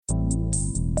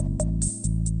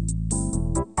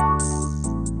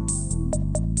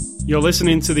You're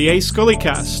listening to the A Scully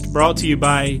cast, brought to you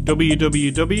by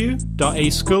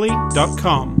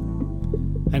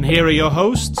www.ascully.com. And here are your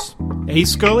hosts, A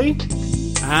Scully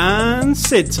and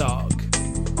Sid Talk.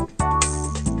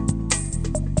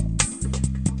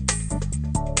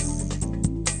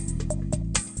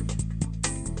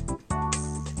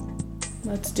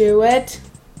 Let's do it.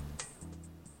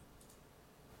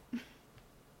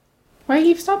 Why do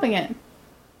you keep stopping it?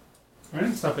 I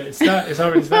didn't stop it. It's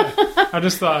already there. I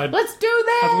just thought Let's do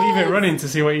this! I'd leave it running to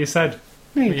see what you said.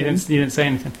 No, But you didn't say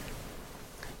anything.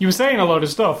 You were saying a load of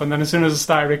stuff, and then as soon as I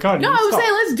started recording, No, you I was stopped.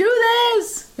 saying, let's do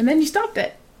this! And then you stopped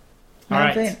it. All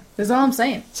right. That's all I'm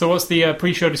saying. So what's the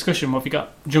pre-show discussion? What have you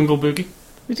got? Jungle Boogie?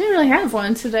 We didn't really have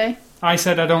one today. I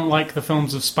said I don't like the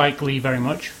films of Spike Lee very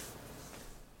much.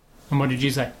 And what did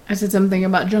you say? I said something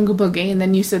about Jungle Boogie, and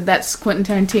then you said that's Quentin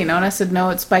Tarantino, and I said no,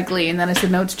 it's Spike Lee, and then I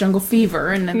said no, it's Jungle Fever,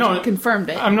 and then you confirmed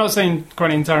it. I'm not saying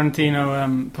Quentin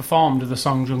Tarantino performed the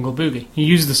song Jungle Boogie. He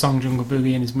used the song Jungle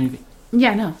Boogie in his movie.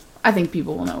 Yeah, no. I think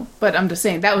people will know. But I'm just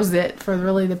saying, that was it for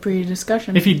really the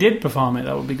pre-discussion. If he did perform it,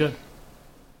 that would be good.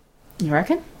 You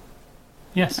reckon?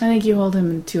 Yes. I think you hold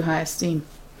him in too high esteem.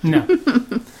 No.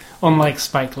 Unlike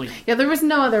Spike Lee. Yeah, there was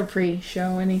no other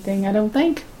pre-show anything, I don't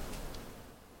think.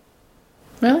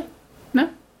 Really? No?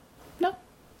 No?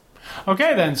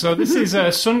 Okay then, so this is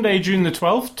Sunday, June the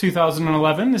 12th,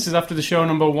 2011. This is after the show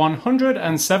number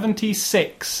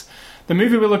 176. The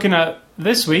movie we're looking at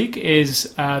this week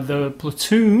is The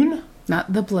Platoon.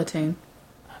 Not The Platoon.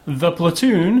 The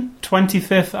Platoon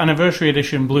 25th Anniversary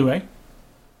Edition Blu-ray.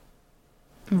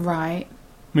 Right.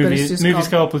 Movie's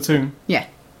called Platoon. Yeah.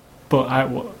 But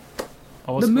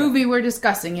the movie we're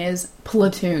discussing is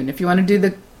Platoon. If you want to do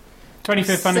the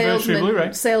 25th Anniversary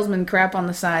Blu-ray. Salesman crap on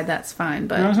the side, that's fine.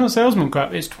 But No, it's not salesman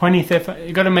crap. It's 25th.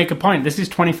 You got to make a point. This is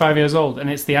 25 years old, and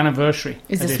it's the anniversary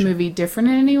Is this edition. movie different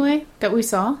in any way that we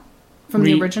saw from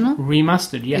the original?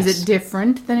 Remastered, yes. Is it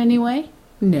different than any way?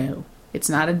 No. It's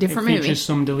not a different It movie. features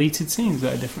some deleted scenes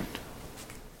that are different.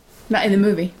 Not in the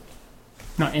movie.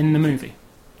 Not in the movie.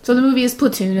 So the movie is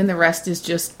Platoon, and the rest is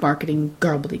just marketing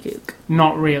gobbledygook.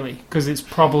 Not really, because it's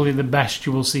probably the best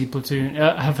you will see Platoon.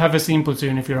 Have ever seen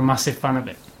Platoon if you're a massive fan of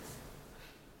it.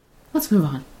 Let's move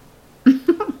on.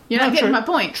 You're not getting my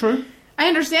point. True. I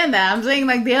understand that. I'm saying,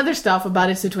 like, the other stuff about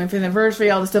it's the 25th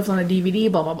anniversary, all the stuff's on the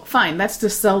DVD, blah, blah, blah. Fine, that's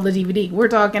to sell the DVD. We're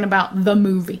talking about the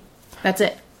movie. That's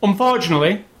it.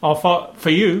 Unfortunately, or for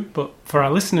you, but for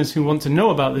our listeners who want to know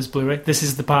about this Blu-ray, this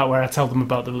is the part where I tell them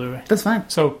about the Blu-ray. That's fine.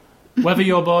 So, whether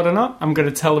you're bored or not, I'm going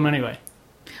to tell them anyway.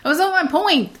 That was not my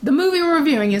point. The movie we're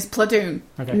reviewing is Platoon.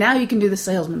 Okay. Now you can do the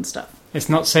salesman stuff. It's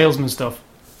not salesman stuff.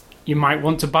 You might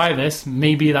want to buy this.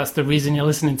 Maybe that's the reason you're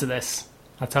listening to this.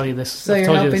 I'll tell you this. So I've you're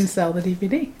told you helping this. sell the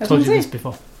DVD. I've told you this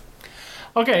before.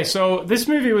 Okay, so this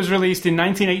movie was released in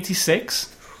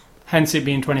 1986, hence it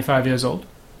being 25 years old.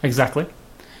 Exactly.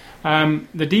 The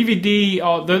DVD,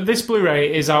 or this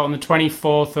Blu-ray is out on the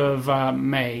 24th of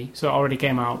May, so it already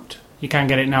came out. You can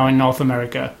get it now in North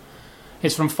America.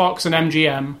 It's from Fox and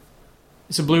MGM.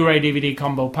 It's a Blu-ray DVD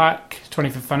combo pack,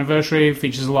 25th anniversary,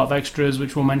 features a lot of extras,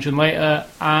 which we'll mention later.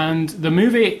 And the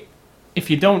movie, if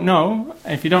you don't know,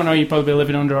 you're probably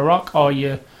living under a rock, or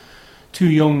you're too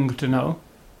young to know.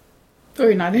 Or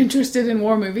you're not interested in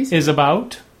war movies. Is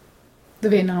about the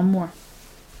Vietnam War.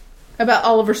 About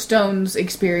Oliver Stone's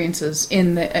experiences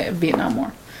in the Vietnam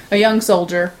War. A young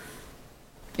soldier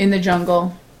in the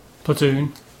jungle.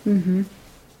 Platoon. Mm-hmm.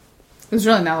 There's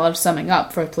really not a lot of summing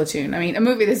up for Platoon. I mean, a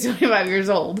movie that's 25 years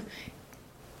old.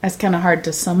 That's kind of hard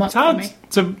to sum up It's hard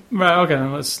for me. right, okay,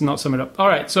 then let's not sum it up.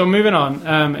 Alright, so moving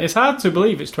on. It's hard to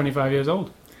believe it's 25 years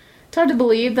old. It's hard to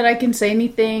believe that I can say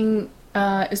anything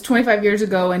is 25 years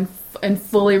ago and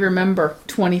fully remember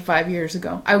 25 years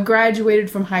ago. I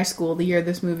graduated from high school the year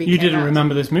this movie came out. You didn't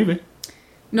remember this movie?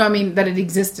 No, I mean that it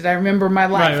existed. I remember my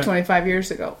life Right. 25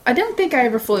 years ago. I don't think I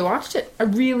ever fully watched it. I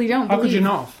really don't How believe. could you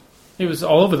not? It was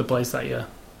all over the place that year.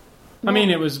 I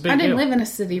mean, it was a big I didn't deal. live in a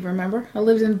city, remember? I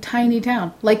lived in a tiny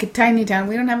town. Like a tiny town.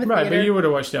 We don't have a Right, theater. but you would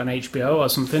have watched it on HBO or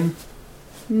something.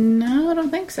 No, I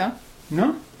don't think so.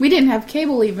 No? We didn't have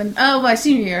cable even. Oh, my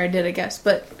senior year I did, I guess,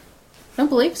 but I don't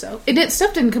believe so.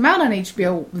 Stuff didn't come out on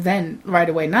HBO then right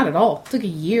away. Not at all. It took a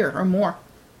year or more.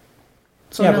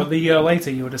 So yeah, no. but the year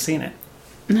later you would have seen it.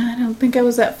 No, I don't think I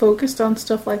was that focused on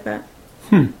stuff like that.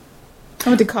 I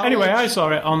went to college. Anyway, I saw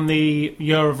it on the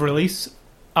year of release.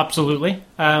 Absolutely.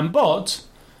 But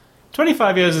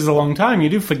 25 years is a long time. You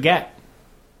do forget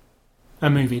a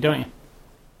movie, don't you?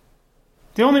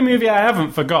 The only movie I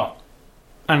haven't forgot,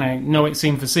 and I know it's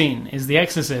scene for scene, is The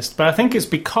Exorcist. But I think it's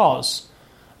because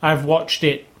I've watched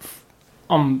it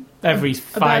on every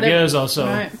 5 About it. years or so,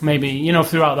 Right. maybe, you know,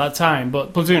 throughout that time.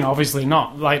 But Platoon, obviously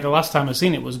not. Like, the last time I've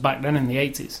seen it was back then in the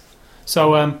 80s.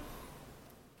 So,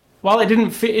 while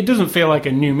it doesn't feel like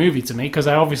a new movie to me, because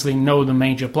I obviously know the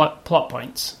major plot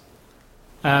points.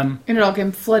 And it all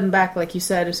came flooding back, like you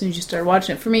said, as soon as you started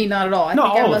watching it. For me, not at all. I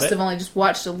Not think I all of must it. have only just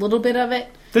watched a little bit of it.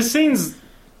 The scenes...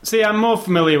 See, I'm more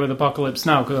familiar with Apocalypse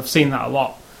Now, because I've seen that a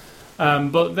lot.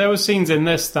 But there were scenes in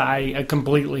this that I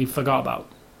completely forgot about.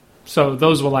 So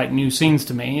those were like new scenes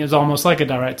to me. It was almost like a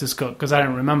director's cut, because I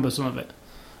don't remember some of it.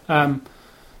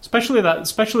 Especially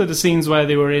the scenes where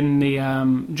they were in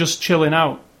the just chilling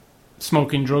out,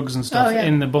 smoking drugs and stuff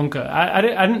in the bunker. I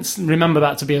didn't remember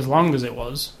that to be as long as it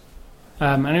was,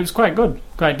 and it was quite good,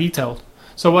 quite detailed.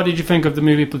 So, what did you think of the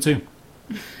movie Platoon?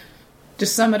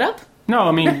 Just sum it up. No,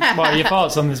 I mean, what are your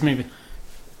thoughts on this movie?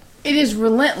 It is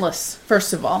relentless,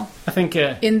 first of all, I think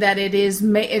in that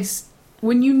it's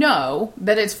when you know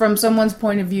that it's from someone's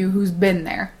point of view who's been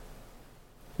there.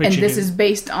 And this is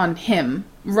based on him,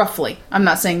 roughly. I'm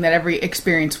not saying that every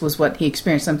experience was what he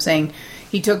experienced. I'm saying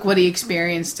he took what he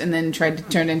experienced and then tried to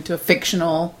turn it into a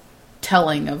fictional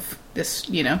telling of this,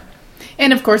 you know.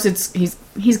 And of course,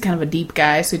 he's kind of a deep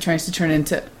guy, so he tries to turn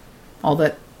into all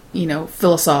that, you know,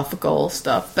 philosophical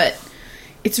stuff. But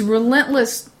it's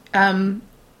relentless, and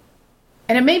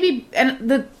it may be,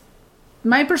 and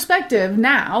my perspective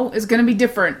now is going to be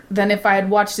different than if I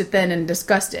had watched it then and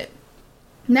discussed it.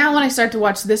 Now when I start to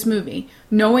watch this movie,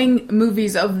 knowing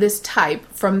movies of this type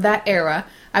from that era,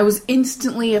 I was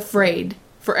instantly afraid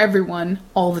for everyone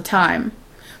all the time.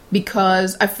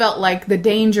 Because I felt like the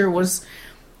danger was,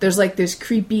 there's like this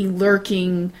creepy,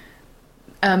 lurking,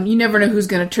 you never know who's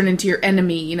going to turn into your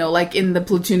enemy. You know, like in the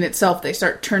Platoon itself, they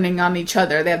start turning on each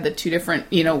other. They have the two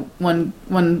different, you know,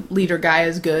 one leader guy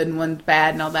is good and one's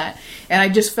bad and all that. And I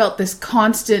just felt this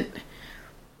constant...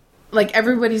 like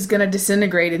everybody's gonna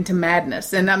disintegrate into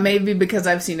madness, and that may be because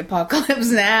I've seen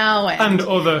Apocalypse Now and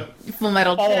other Full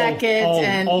Metal Jacket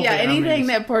and anything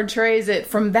that portrays it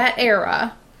from that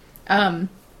era.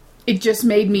 It just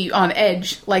made me on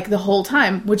edge like the whole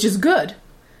time, which is good.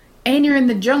 And you're in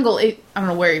the jungle. I don't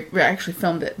know where he actually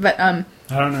filmed it, but I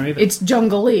don't know either. It's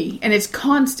jungle-y and it's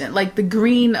constant. Like the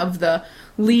green of the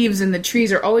leaves and the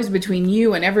trees are always between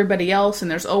you and everybody else, and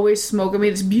there's always smoke. I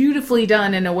mean, it's beautifully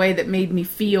done in a way that made me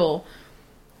feel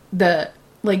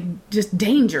just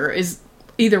danger is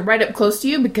either right up close to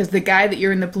you because the guy that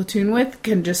you're in the platoon with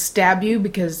can just stab you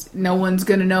because no one's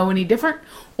going to know any different,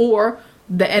 or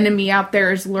the enemy out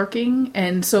there is lurking.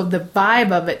 And so the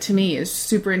vibe of it to me is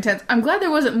super intense. I'm glad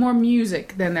there wasn't more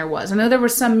music than there was. I know there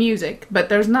was some music, but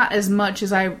there's not as much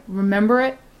as I remember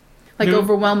it. Like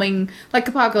overwhelming, like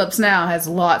Apocalypse Now has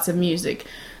lots of music.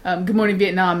 Good Morning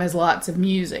Vietnam has lots of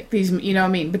music. These, you know what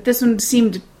I mean? But this one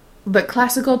seemed, the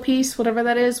classical piece, whatever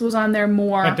that is, was on there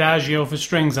more. Adagio for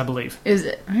strings, I believe. Is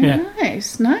it? Yeah.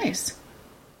 Nice.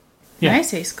 Yeah. Nice,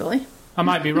 hey, Scully. I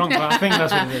might be wrong, but I think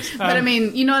that's what it is. But I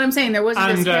mean, you know what I'm saying? There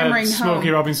wasn't this hammering home. Smokey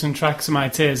Robinson Tracks of My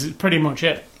Tears is pretty much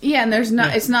it. Yeah, and there's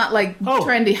not. It's not like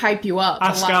trying to hype you up.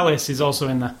 Ask Alice is also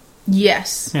in there.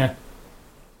 Yes. Yeah.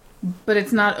 But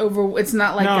it's not over. It's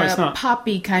not like a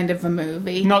poppy kind of a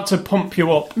movie. Not to pump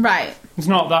you up. Right. It's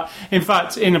not that. In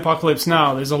fact, in Apocalypse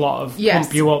Now, there's a lot of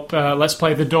pump you up. Let's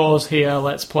play The Doors here.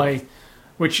 Let's play,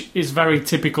 which is very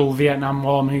typical Vietnam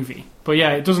War movie. But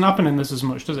yeah, it doesn't happen in this as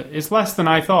much, does it? It's less than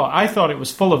I thought. I thought it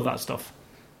was full of that stuff.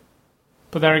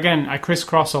 But there again, I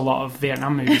crisscross a lot of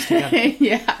Vietnam movies together.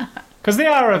 Yeah. Because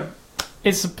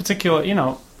it's a particular, you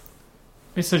know,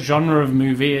 it's a genre of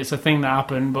movie. It's a thing that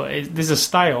happened, but there's a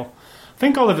style. I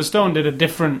think Oliver Stone did a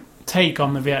different take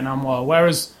on the Vietnam War,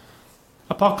 whereas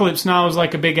Apocalypse Now is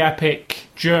like a big epic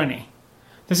journey.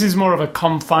 This is more of a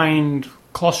confined,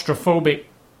 claustrophobic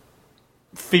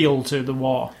feel to the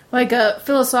war. Like a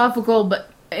philosophical,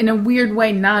 but in a weird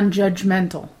way,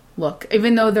 non-judgmental look.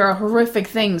 Even though there are horrific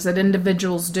things that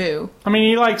individuals do. I mean,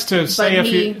 he likes to say a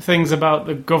few things about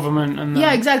the government and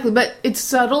yeah, exactly. But it's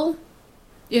subtle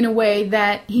in a way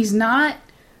that he's not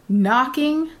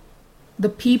knocking the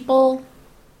people,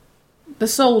 the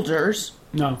soldiers,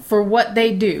 for what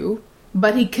they do,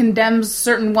 but he condemns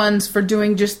certain ones for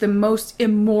doing just making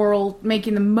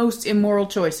the most immoral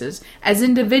choices as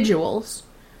individuals,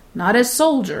 not as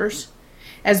soldiers,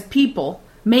 as people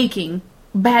making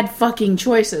bad fucking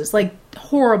choices, like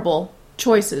horrible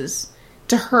choices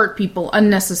to hurt people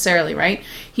unnecessarily, right?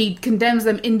 He condemns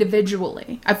them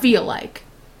individually, I feel like.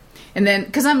 And then,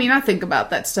 because I think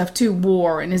about that stuff too,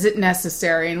 war, and is it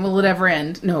necessary, and will it ever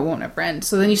end? No, it won't ever end.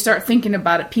 So then you start thinking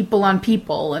about it, people on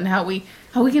people, and how we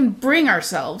can bring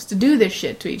ourselves to do this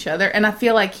shit to each other. And I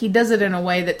feel like he does it in a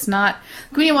way that's not...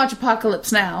 When you watch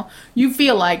Apocalypse Now, you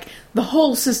feel like the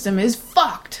whole system is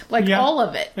fucked. Like, all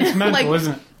of it. It's mental,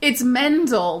 isn't it? It's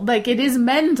mental. Like, it is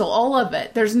mental, all of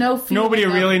it. There's no feeling Nobody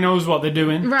really knows what they're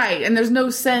doing. Right, and there's no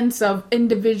sense of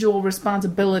individual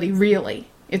responsibility, really.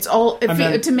 It's all, to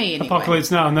me, anyway. Apocalypse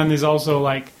Now, and then there's also,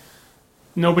 like,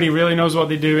 nobody really knows what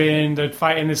they're doing, they're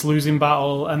fighting this losing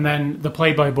battle, and then the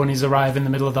Playboy bunnies arrive in the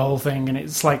middle of the whole thing, and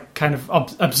it's, like, kind of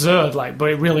absurd, like,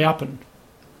 but it really happened,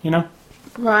 you know?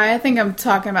 Right, I think I'm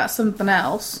talking about something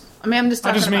else. I'm just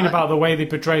talking about the way they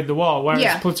portrayed the war,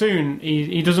 whereas Platoon,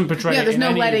 he doesn't portray it. Yeah, there's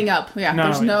no letting up. Yeah,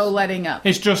 there's no letting up.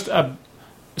 It's just as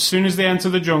soon as they enter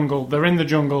the jungle, they're in the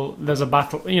jungle, there's a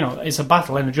battle, it's a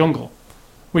battle in the jungle,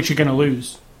 which you're going to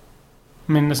lose.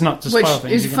 I mean, there's not to spoil things.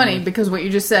 Which is funny, because what you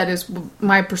just said is,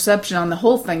 my perception on the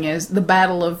whole thing is, the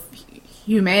battle of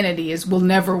humanity will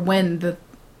never win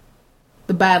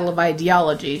the battle of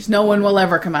ideologies. No one will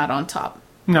ever come out on top.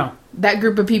 No. That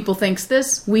group of people thinks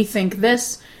this, we think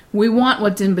this, we want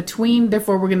what's in between,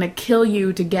 therefore we're going to kill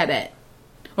you to get it.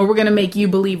 Or we're going to make you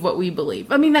believe what we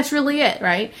believe. I mean, that's really it,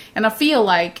 right? And I feel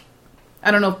like,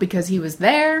 I don't know if because he was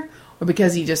there, or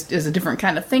because he just is a different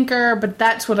kind of thinker, but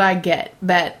that's what I get.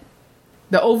 That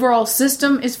the overall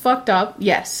system is fucked up,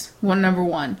 yes, number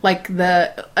one. Like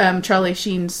the Charlie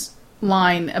Sheen's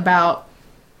line about,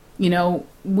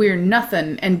 we're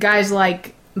nothing, and guys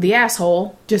like the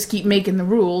asshole just keep making the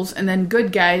rules, and then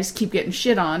good guys keep getting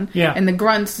shit on, and the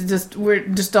grunts we're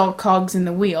just all cogs in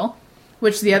the wheel,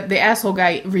 which the asshole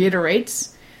guy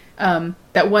reiterates,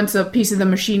 that once a piece of the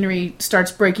machinery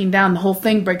starts breaking down, the whole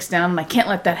thing breaks down, and I can't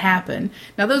let that happen.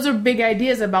 Now those are big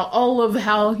ideas about all of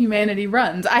how humanity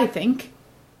runs, I think.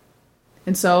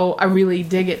 And so I really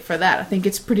dig it for that. I think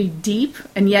it's pretty deep,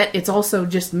 and yet it's also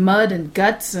just mud and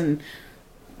guts and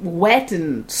wet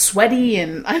and sweaty,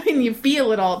 and you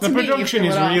feel it all. The production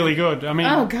is really good.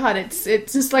 Oh god, it's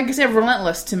just, like I said,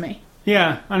 relentless to me.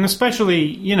 Yeah, and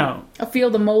especially, I feel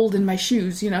the mold in my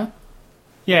shoes,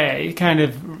 Yeah, it kind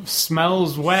of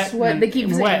smells wet. They keep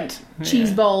saying wet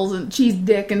cheese balls and cheese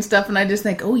dick and stuff, and I just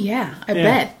think, oh yeah, I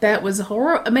bet that was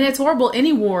horrible. It's horrible.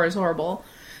 Any war is horrible.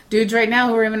 Dudes right now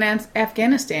who are in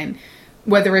Afghanistan,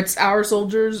 whether it's our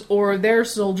soldiers or their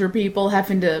soldier people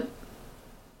having to,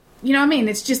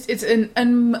 it's just, it's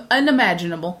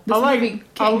unimaginable. This movie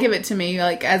can't give it to me,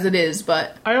 like, as it is,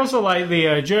 but... I also like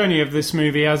the journey of this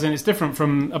movie, as in it's different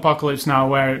from Apocalypse Now,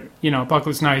 where,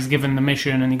 Apocalypse Now is given the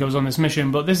mission and he goes on this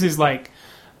mission, but this is like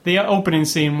the opening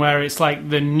scene where it's like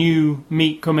the new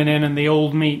meat coming in and the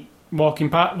old meat walking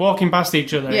past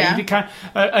each other. Yeah.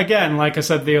 Again, like I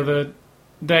said the other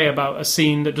day about a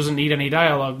scene that doesn't need any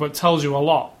dialogue, but tells you a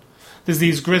lot. There's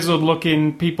these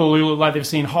grizzled-looking people who look like they've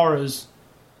seen horrors,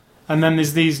 and then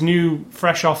there's these new,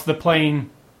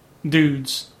 fresh-off-the-plane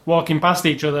dudes walking past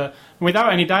each other.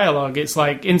 Without any dialogue, it's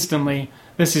like, instantly,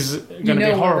 this is going to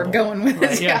be horrible. Where we're going with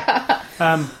this, yeah.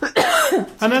 And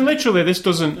then, literally, this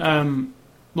doesn't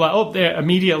let up there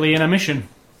immediately in a mission.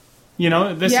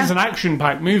 This is an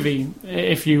action-packed movie,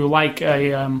 if you like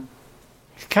a...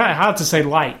 it's kind of hard to say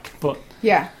but...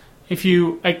 Yeah. If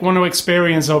you want to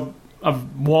experience a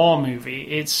war movie,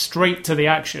 it's straight to the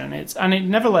action. And it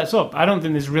never lets up. I don't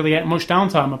think there's really much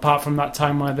downtime apart from that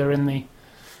time where they're in the,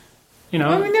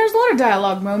 there's a lot of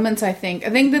dialogue moments, I think.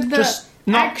 I think that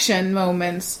the action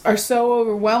moments are so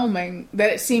overwhelming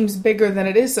that it seems bigger than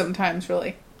it is sometimes,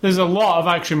 really. There's a lot of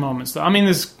action moments.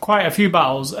 There's quite a few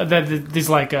battles. There's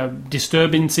like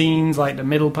disturbing scenes, like the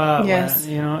middle part, yes.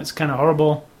 where, it's kind of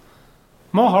horrible.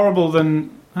 More horrible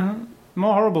than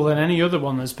any other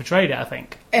one that's portrayed it, I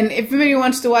think. And if anybody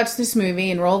wants to watch this movie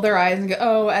and roll their eyes and go,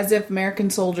 oh, as if American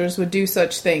soldiers would do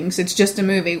such things, it's just a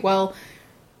movie. Well,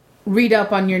 read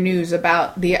up on your news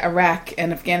about the Iraq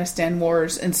and Afghanistan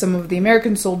wars and some of the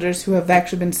American soldiers who have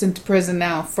actually been sent to prison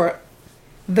now for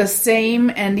the same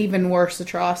and even worse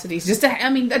atrocities. Just, a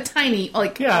tiny,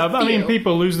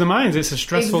 people lose their minds. It's a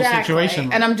stressful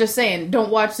situation. And I'm just saying,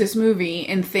 don't watch this movie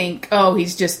and think, oh,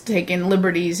 he's just taking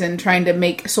liberties and trying to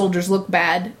make soldiers look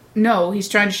bad. No, he's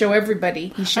trying to show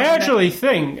everybody. I actually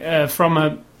think, from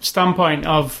a standpoint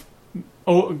of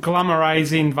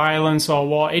glamorizing violence or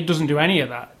war, it doesn't do any of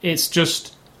that. It's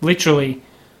just literally,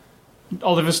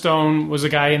 Oliver Stone was a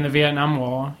guy in the Vietnam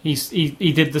War.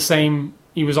 He did the same.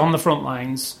 He was on the front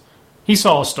lines. He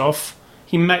saw stuff.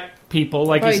 He met people,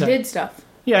 like you said. He did stuff.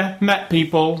 Yeah, met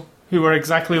people who were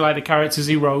exactly like the characters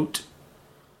he wrote.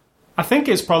 I think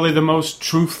it's probably the most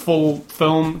truthful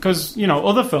film, because,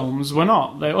 other films were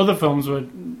not. The other films were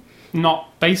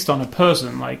not based on a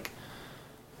person, like,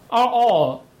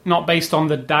 or not based on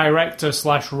the director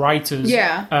 / writer's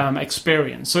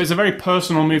experience. So it's a very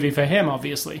personal movie for him,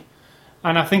 obviously,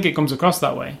 and I think it comes across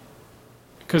that way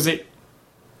because it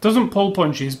doesn't pull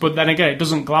punches, but then again, it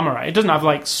doesn't glamorize. It doesn't have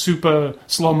like super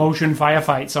slow motion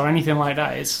firefights or anything like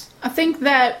that. I think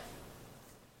that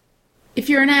if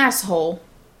you're an asshole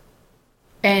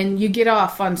and you get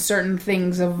off on certain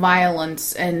things of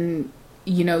violence and,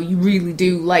 you know, you really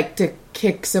do like to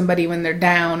kick somebody when they're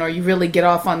down, or you really get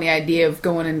off on the idea of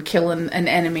going and killing an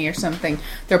enemy or something,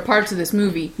 there are parts of this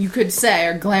movie you could say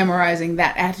are glamorizing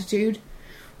that attitude.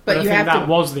 But you have that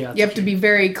was the attitude. You have to be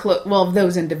very close. Well,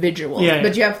 those individuals,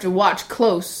 but you have to watch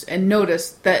close and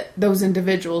notice that those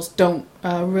individuals don't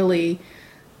really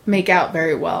make out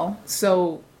very well.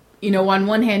 So, you know, on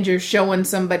one hand, you're showing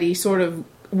somebody sort of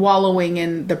wallowing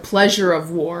in the pleasure of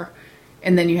war,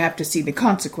 and then you have to see the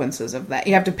consequences of that.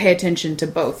 You have to pay attention to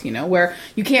both. You know, where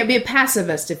you can't be a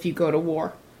pacifist if you go to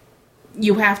war.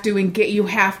 You have to you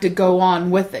have to go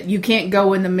on with it. You can't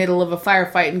go in the middle of a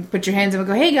firefight and put your hands up and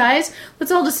go, "Hey guys,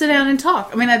 let's all just sit down and talk."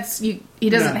 I mean, he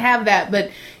doesn't have that,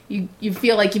 but you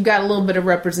feel like you've got a little bit of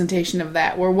representation of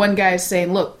that, where one guy is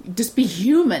saying, "Look, just be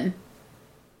human.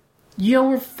 You know,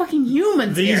 we're fucking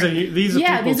humans these here. These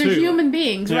are human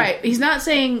beings, right?" He's not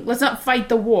saying let's not fight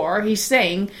the war. He's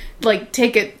saying like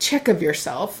take a check of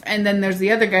yourself, and then there's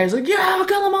the other guy who's like, "Yeah, I'll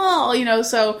kill them all," you know.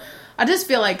 So I just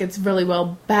feel like it's really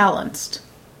well balanced.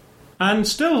 And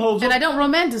still holds up. And I don't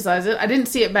romanticize it. I didn't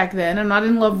see it back then. I'm not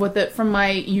in love with it from my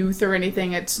youth or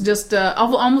anything. It's just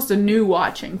almost a new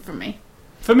watching for me.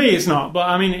 For me, it's not. But,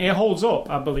 I mean, it holds up,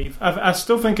 I believe. I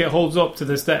still think it holds up to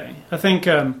this day. I think,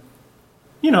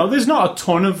 you know, there's not a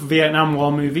ton of Vietnam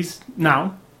War movies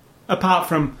now. Apart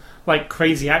from, like,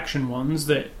 crazy action ones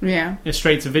that are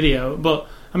straight to video. But,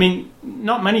 I mean,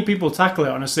 not many people tackle it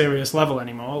on a serious level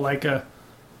anymore.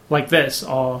 Like this,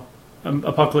 or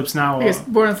Apocalypse Now. I guess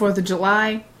Born on the 4th of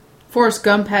July. Forrest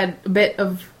Gump had a bit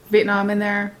of Vietnam in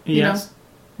there. You know?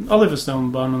 Oliver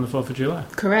Stone, Born on the 4th of July.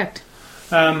 Correct.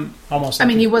 Almost. I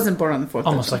mean, he wasn't born on the 4th of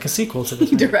July. Almost like a sequel to this.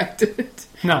 He directed it.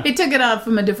 No. He took it out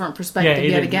from a different perspective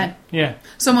yet again. Yeah.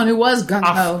 Someone who was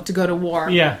gung-ho to go to war.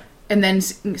 Yeah. And then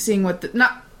seeing what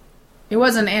it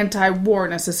wasn't anti-war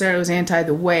necessarily, it was anti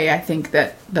the way, I think,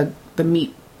 that the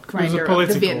meat grinder of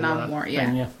the Vietnam War.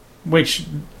 Yeah. Which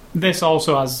this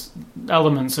also has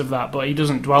elements of that, but he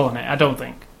doesn't dwell on it, I don't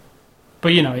think.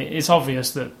 But, you know, it's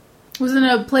obvious that... Wasn't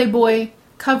a Playboy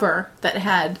cover that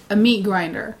had a meat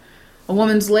grinder, a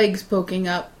woman's legs poking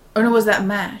up, or no, was that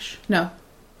MASH? No.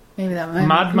 Maybe that one.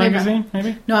 Mad Magazine,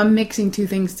 maybe? No, I'm mixing two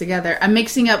things together. I'm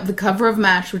mixing up the cover of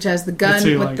MASH, which has the gun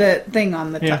with the thing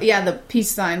on the top. Yeah, the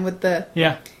peace sign with the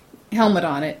helmet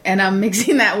on it. And I'm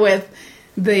mixing that with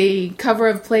the cover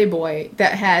of Playboy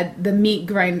that had the meat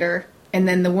grinder and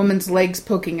then the woman's legs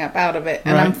poking up out of it.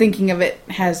 And I'm thinking of it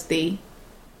has the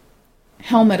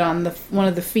helmet on one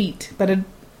of the feet, but I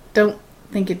don't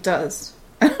think it does.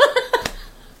 I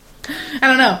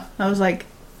don't know. I was like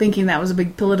thinking that was a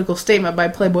big political statement by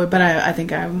Playboy, but I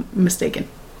think I'm mistaken.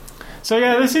 So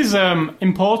yeah, this is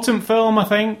important film, I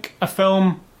think. A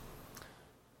film,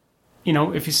 you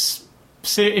know, if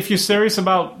you're serious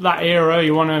about that era,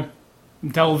 you want to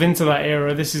delve into that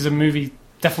era, this is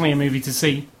definitely a movie to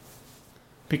see.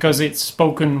 Because it's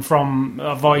spoken from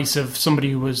a voice of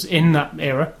somebody who was in that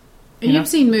era. You've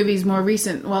seen movies more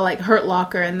recent, well, like Hurt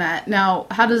Locker and that. Now,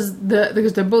 because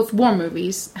they're both war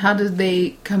movies, how do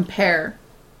they compare?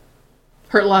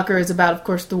 Hurt Locker is about, of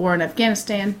course, the war in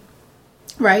Afghanistan,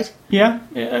 right? Yeah.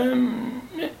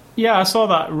 Yeah, I saw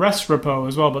that Rest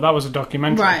Repos as well, but that was a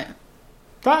documentary. Right.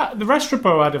 The Rest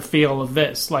Repos had a feel of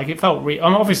this. Like, it felt real. I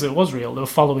mean, obviously, it was real. They were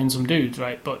following some dudes,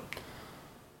 right? But...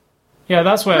 yeah,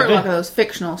 that's where... Hurt Locker was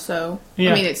fictional, so...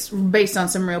 Yeah. I mean, it's based on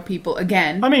some real people,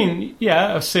 again. I mean,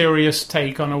 yeah, a serious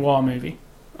take on a war movie.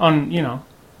 On, you know...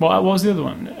 what was the other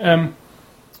one?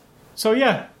 So,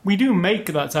 yeah, we do make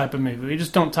that type of movie. We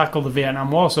just don't tackle the Vietnam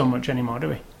War so much anymore, do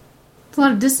we? It's a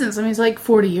lot of distance. I mean, it's like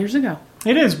 40 years ago.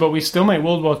 It is, but we still make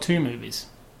World War II movies.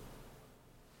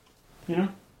 You know?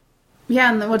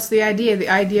 Yeah, and what's the idea? The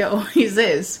idea always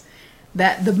is...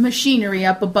 that the machinery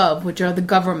up above, which are the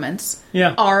governments,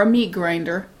 are a meat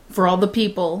grinder for all the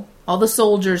people, all the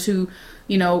soldiers who,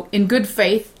 you know, in good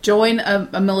faith, join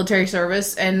a military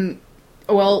service and,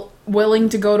 well, willing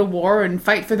to go to war and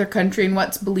fight for their country and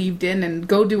what's believed in and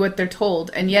go do what they're told.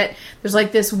 And yet there's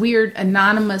like this weird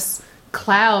anonymous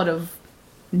cloud of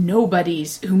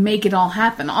nobodies who make it all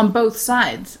happen on both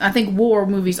sides. I think war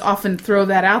movies often throw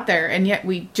that out there, and yet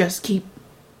we just keep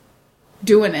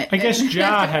doing it. I guess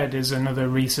Jarhead is another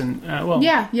recent.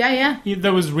 Yeah.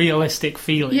 There was realistic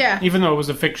feeling. Yeah. Even though it was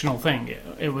a fictional thing,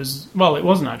 it was. Well, it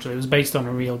wasn't actually. It was based on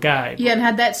a real guy. Yeah, and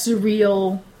had that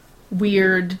surreal,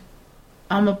 weird.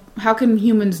 How can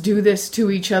humans do this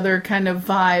to each other kind of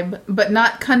vibe, but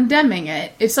not condemning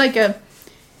it. It's like a,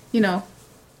 I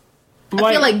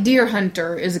feel like Deer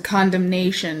Hunter is a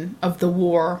condemnation of the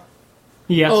war.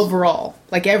 Yes. Overall,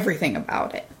 like everything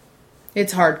about it.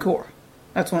 It's hardcore.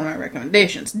 That's one of my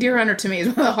recommendations. Deer Hunter to me is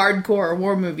one of the hardcore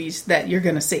war movies that you're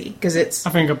going to see because it's.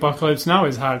 I think Apocalypse Now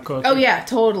is hardcore. Oh yeah,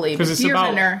 totally. Because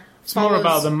it's more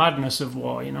about the madness of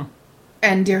war,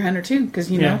 And Deer Hunter too, because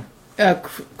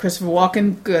Christopher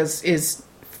Walken is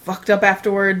fucked up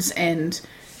afterwards, and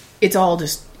it's all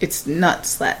it's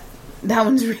nuts. That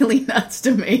one's really nuts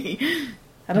to me.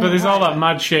 But there's all that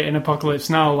mad shit in Apocalypse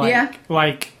Now,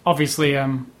 like obviously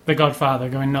The Godfather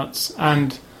going nuts,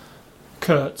 and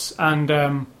Kurtz,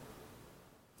 and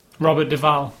Robert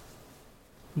Duvall.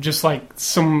 Just like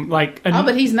some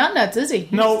but he's not nuts, is he?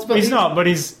 He's not. But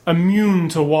he's immune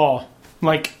to war.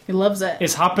 Like he loves it.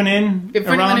 It's happening. If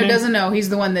anyone who doesn't know, he's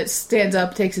the one that stands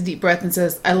up, takes a deep breath, and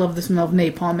says, "I love the smell of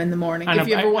napalm in the morning." And,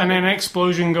 and an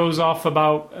explosion goes off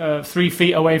about 3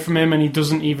 feet away from him, and he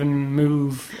doesn't even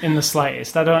move in the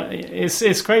slightest.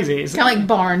 It's crazy. It's kind of like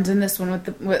Barnes in this one with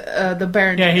the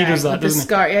Baron. Yeah, he does that, doesn't he?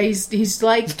 Scar. Yeah, he's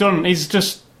like he's done. He's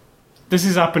just this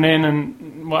is happening,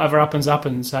 and whatever happens.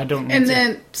 I don't. Need and to.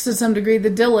 Then to some degree,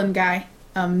 the Dillon guy,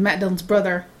 Matt Dillon's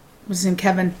brother. Was in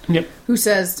Kevin, who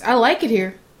says, "I like it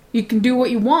here. You can do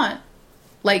what you want."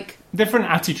 Like different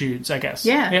attitudes, I guess.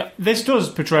 Yeah. This does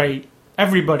portray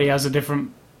everybody as a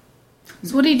different.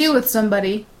 So, what do you do with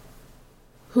somebody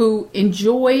who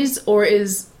enjoys or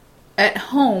is at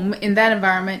home in that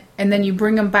environment, and then you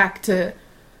bring them back to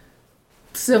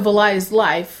civilized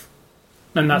life?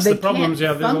 And that's the problems.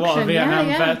 Yeah, there's a lot of Vietnam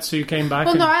vets who came back.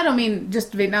 Well, no, I don't mean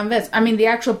just Vietnam vets. I mean the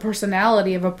actual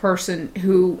personality of a person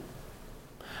who.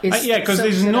 Because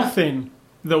there's nothing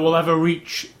that will ever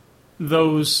reach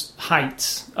those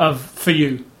heights for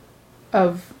you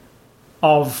of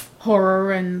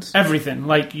horror and everything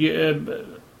like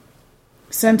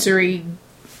sensory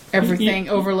everything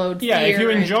overload. Yeah, if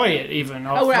you enjoy it even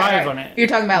or thrive on it, you're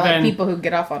talking about like people who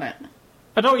get off on it.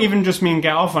 I don't even just mean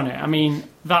get off on it. I mean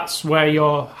that's where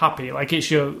you're happy. Like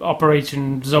it's your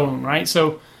operation zone, right?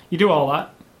 So you do all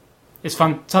that. It's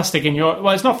fantastic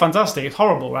it's not fantastic. It's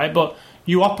horrible, right? But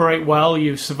you operate well,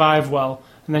 you survive well,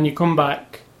 and then you come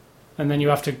back, and then you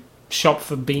have to shop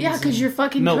for beans. Yeah, because you're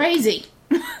fucking milk. crazy.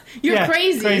 You're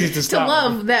crazy to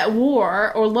love that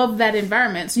war or love that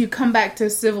environment, so you come back to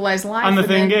civilized life. And the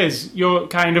thing is, you're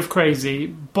kind of crazy,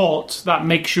 but that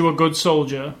makes you a good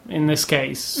soldier in this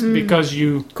case, because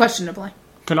you questionably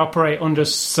can operate under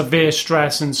severe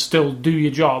stress and still do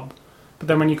your job. But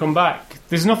then when you come back,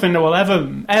 there's nothing that will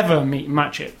ever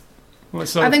match it.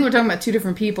 So, I think we're talking about two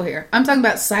different people here. I'm talking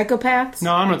about psychopaths.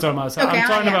 No, I'm not talking about that. I'm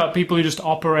talking about people who just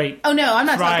operate. Oh no, I'm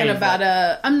not talking about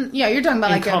you're talking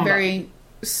about like combat. A very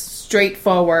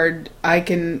straightforward. I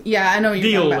know what you're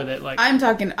deal talking about. With it. Like I'm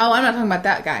not talking about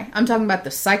that guy. I'm talking about the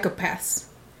psychopaths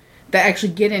that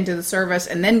actually get into the service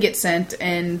and then get sent,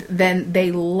 and then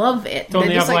they love it. Don't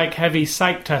they have like heavy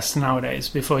psych tests nowadays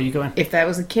before you go in? If that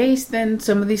was the case, then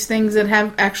some of these things that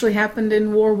have actually happened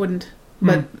in war wouldn't.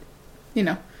 But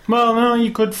Well, no,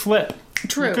 you could flip.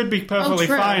 True. You could be perfectly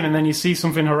fine, and then you see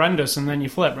something horrendous, and then you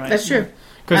flip, right? That's true.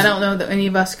 I don't know that any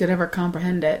of us could ever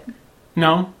comprehend it.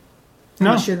 No.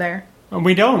 Unless you're there.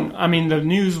 We don't. I mean, the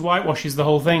news whitewashes the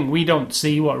whole thing. We don't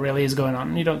see what really is going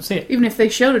on. You don't see it. Even if they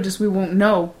showed it, we won't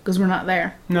know, because we're not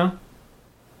there. No,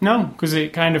 because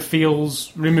it kind of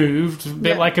feels removed, a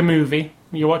bit like a movie.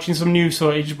 You're watching some news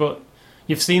footage, but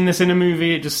you've seen this in a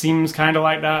movie, it just seems kind of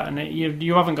like that, and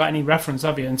you haven't got any reference,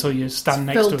 have you, until you stand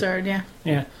next to it. Filtered, yeah.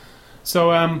 Yeah.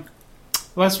 So,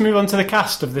 let's move on to the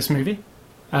cast of this movie.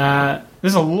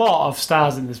 There's a lot of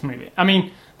stars in this movie. I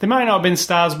mean, they might not have been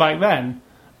stars back then,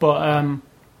 but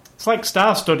it's like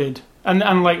star-studded.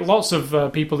 And like lots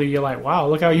of people who you're like, wow,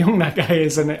 look how young that guy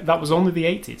is, and that was only the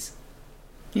 80s.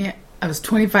 Yeah, that was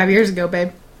 25 years ago,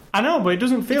 babe. I know, but it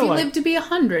doesn't feel like... If you live to be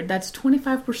 100, that's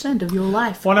 25% of your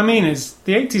life. What I mean is,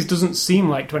 the 80s doesn't seem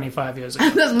like 25 years ago.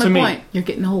 That's my point. You're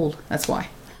getting old. That's why.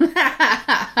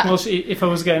 Well, if I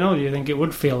was getting older, you think it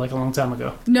would feel like a long time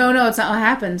ago? No, it's not what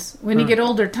happens. When you get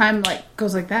older, time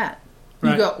goes like that.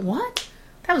 You go, what?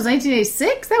 That was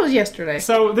 1986? That was yesterday.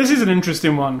 So this is an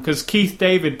interesting one, because Keith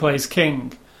David plays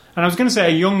King, And I was going to say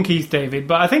a young Keith David,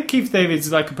 but I think Keith David's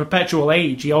like a perpetual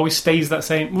age. He always stays that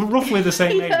same, roughly the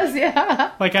same He age. does,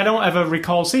 yeah. Like, I don't ever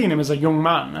recall seeing him as a young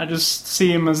man. I just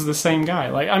see him as the same guy.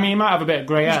 Like, I mean, he might have a bit of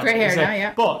grey hair. Grey hair now,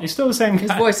 yeah. But he's still the same guy.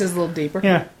 His voice is a little deeper.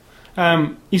 Yeah.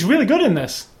 He's really good in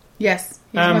this. Yes,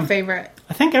 he's my favourite.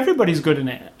 I think everybody's good in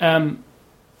it.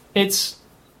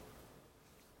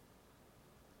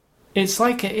 It's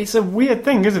like, it's a weird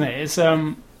thing, isn't it? It's,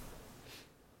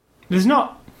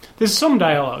 there's some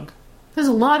dialogue. There's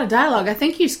a lot of dialogue. I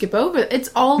think you skip over it.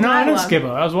 It's all dialogue. No, I didn't skip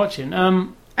over. I was watching.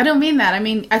 I don't mean that. I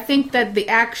mean, I think that the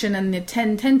action and the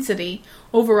intensity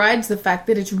overrides the fact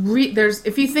that it's there's.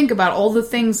 If you think about all the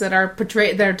things that are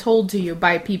portrayed, that are told to you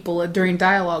by people during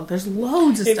dialogue, there's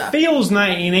loads of stuff. It feels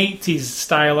 1980s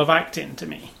style of acting to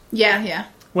me. Yeah.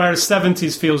 Whereas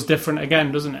 70s feels different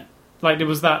again, doesn't it? Like there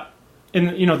was that in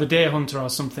The Deer Hunter or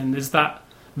something. There's that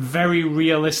very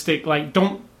realistic, like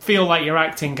don't feel like you're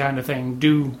acting kind of thing.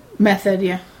 Do method,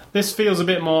 yeah. This feels a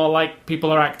bit more like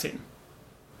people are acting.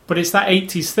 But it's that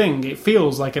 80s thing. It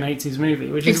feels like an 80s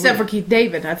movie. Except for Keith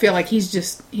David. I feel like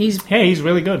he's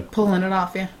really good. Pulling it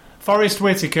off, yeah. Forrest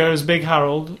Whitaker as Big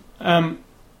Harold. Even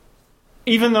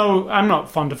though I'm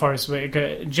not fond of Forrest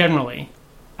Whitaker generally,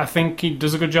 I think he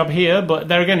does a good job here. But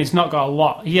there again, he's not got a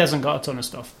lot. He hasn't got a ton of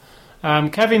stuff.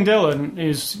 Kevin Dillon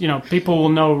is, people will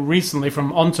know recently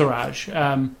from Entourage.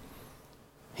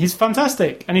 He's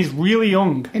fantastic. And he's really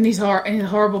young. And he's a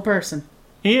horrible person.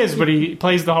 He is, but he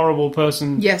plays the horrible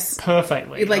person yes.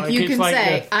 perfectly. Like you can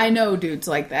say, I know dudes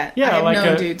like that. Yeah, I have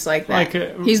known dudes like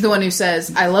that. He's the one who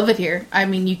says, I love it here. I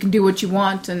mean, you can do what you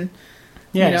want. And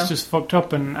yeah, it's just fucked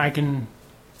up and I can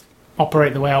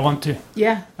operate the way I want to.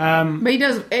 Yeah. But he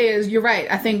does, you're right.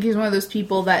 I think he's one of those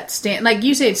people that stand, like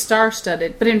you say, it's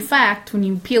star-studded. But in fact, when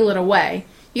you peel it away,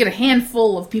 you get a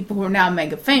handful of people who are now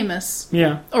mega famous.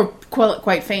 Yeah. Or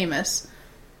quite famous.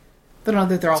 I don't know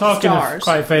that they're all Talking stars. Of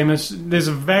quite famous, there's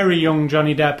a very young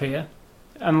Johnny Depp here.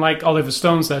 And like Oliver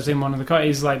Stone says in one of the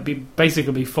he's like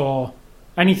basically before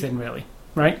anything really,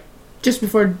 right? Just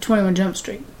before 21 Jump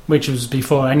Street. Which was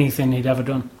before anything he'd ever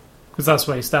done. Because that's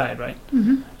where he started, right?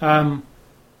 Mm-hmm.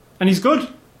 And he's good.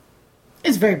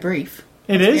 It's very brief.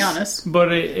 It is, to be honest.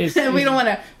 But it's we don't want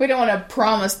to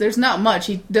promise. There's not much.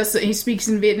 He speaks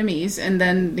in Vietnamese, and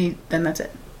then that's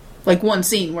it. Like one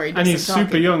scene where he does. And he's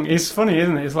super young. It's funny,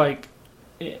 isn't it? It's like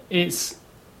it's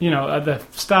at the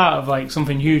start of like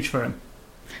something huge for him.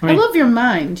 I love your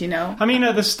mind. I mean,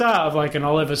 at the start of like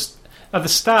at the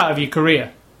start of your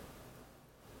career,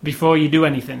 before you do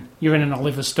anything, you're in an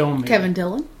Oliver Stone movie. Kevin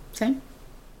Dillon, same.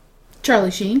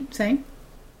 Charlie Sheen, same.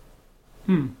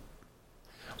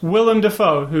 Willem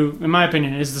Dafoe, who, in my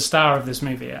opinion, is the star of this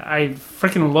movie. I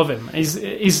freaking love him.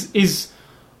 He's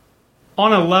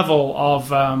on a level of,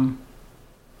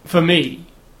 for me,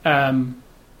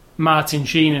 Martin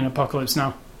Sheen in Apocalypse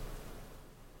Now.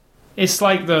 It's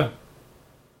like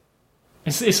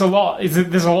it's a lot.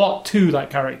 There's a lot to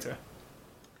that character.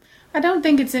 I don't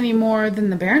think it's any more than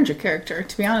the Berenger character,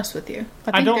 to be honest with you.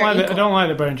 I don't like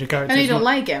the Berenger character. I know you don't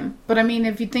like him, but I mean,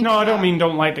 if you think... No, I don't mean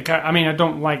don't like the character. I mean, I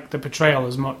don't like the portrayal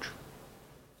as much.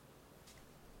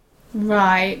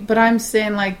 Right, but I'm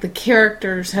saying, like, the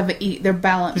characters they're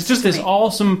balanced. It's just this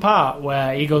awesome part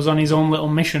where he goes on his own little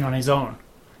mission on his own.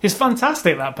 It's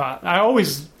fantastic, that part.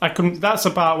 That's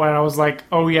the part where I was like,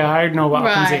 oh yeah, I know what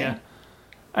happens here.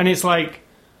 And it's like,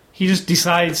 he just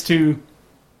decides to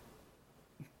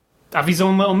have his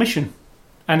own little mission,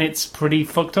 and it's pretty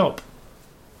fucked up.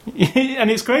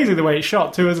 And it's crazy the way it's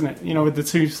shot too, isn't it? With the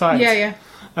two sides. Yeah.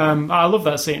 I love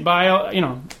that scene, but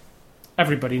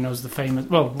everybody knows the famous.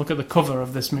 Well, look at the cover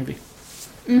of this movie.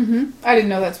 Mm-hmm. I didn't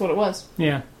know that's what it was.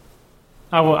 Yeah,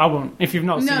 I won't. If you've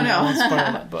not seen it, I won't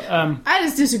spoil it. But I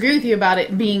just disagree with you about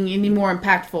it being any more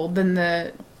impactful than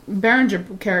the Berenger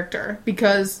character,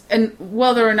 because, and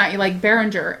whether or not you like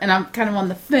Berenger, and I'm kind of on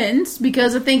the fence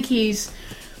because I think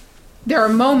there are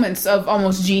moments of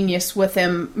almost genius with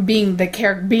him being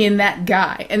being that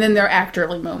guy, and then there are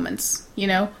actorly moments,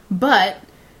 But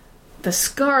the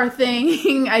scar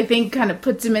thing, I think, kind of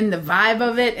puts him in the vibe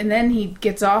of it, and then he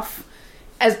gets off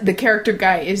as the character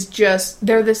guy is just,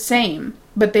 they're the same,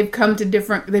 but they've come to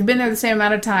they've been there the same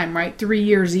amount of time, right? 3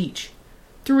 years each.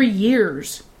 3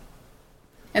 years.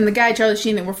 And the guy, Charlie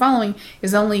Sheen, that we're following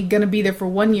is only going to be there for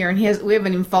 1 year, and we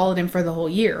haven't even followed him for the whole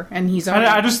year, and he's already...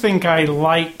 I just think I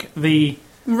like the...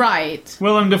 Right.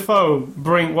 Willem Dafoe,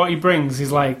 what he brings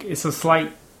is like, it's a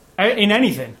slight... In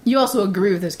anything. You also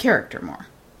agree with his character more.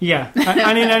 Yeah,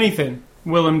 and in anything,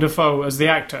 Willem Dafoe as the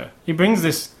actor, he brings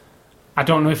this... I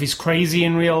don't know if he's crazy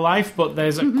in real life, but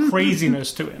there's a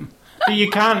craziness to him that you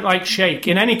can't, shake.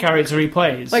 In any character he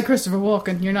plays. Like Christopher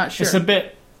Walken, you're not sure. It's a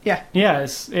bit... Yeah. Yeah,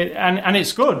 and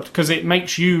it's good because it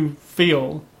makes you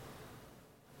feel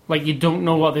like you don't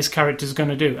know what this character's going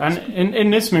to do. And in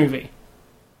this movie,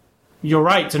 you're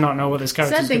right to not know what this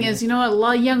character's going to do. Sad thing is, you know what? A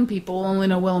lot of young people only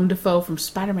know Willem Dafoe from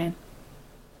Spider-Man.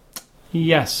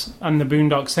 Yes, and the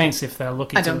Boondock Saints if they're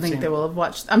lucky. I don't think they will have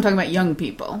watched. I'm talking about young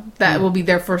people. That will be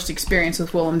their first experience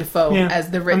with Willem Dafoe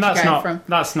as the rich guy from.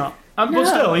 That's not. But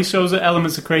still, he shows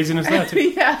elements of craziness there too.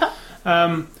 Yeah.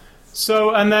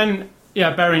 So and then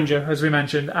Beringer, as we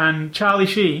mentioned, and Charlie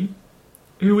Sheen,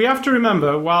 who we have to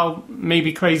remember, while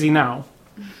maybe crazy now,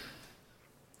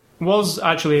 was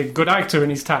actually a good actor in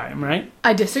his time, right?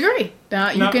 I disagree.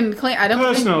 You can claim. I don't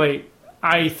personally.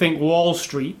 I think Wall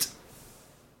Street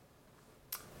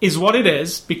is what it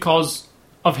is because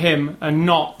of him and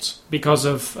not because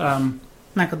of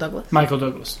Michael Douglas. Michael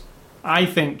Douglas. I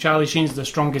think Charlie Sheen's the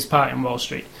strongest part in Wall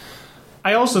Street.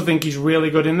 I also think he's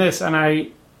really good in this, and I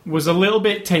was a little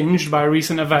bit tinged by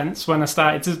recent events when I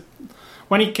started to...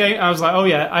 When he came, I was like, oh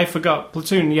yeah, I forgot.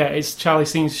 Platoon, yeah, it's Charlie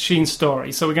Sheen's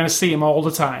story, so we're going to see him all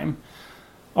the time.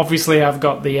 Obviously, I've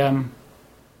got the,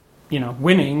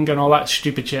 winning and all that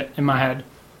stupid shit in my head.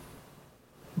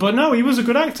 But no, he was a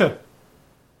good actor.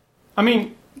 I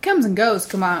mean... He comes and goes,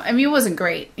 come on. I mean, he wasn't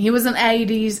great. He was an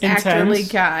 80s actor-lead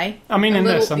guy. I mean, in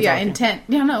this, I'm talking. Intent.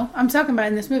 Yeah, no, I'm talking about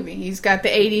in this movie. He's got the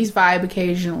 80s vibe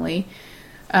occasionally.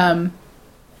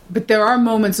 But there are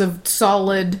moments of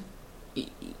solid,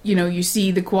 you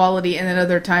see the quality, and then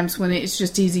other times when it's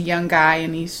just he's a young guy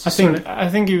and he's... I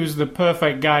think he was the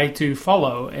perfect guy to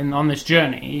follow on this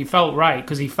journey. He felt right,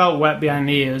 because he felt wet behind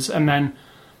the ears, and then...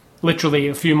 Literally,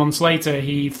 a few months later,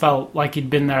 he felt like he'd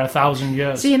been there 1,000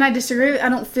 years. See, and I disagree. I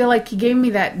don't feel like he gave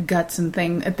me that guts and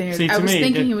thing at the end. I was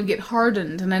thinking he would get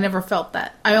hardened, and I never felt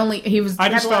that. I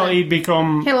just felt he'd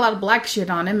become... He had a lot of black shit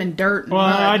on him and dirt and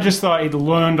mud. I just thought he'd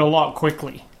learned a lot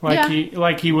quickly.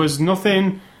 He was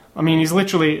nothing... I mean, he's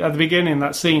literally, at the beginning of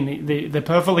that scene, they're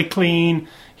perfectly clean.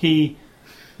 He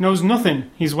knows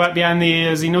nothing. He's wet behind the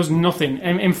ears. He knows nothing.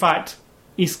 In fact,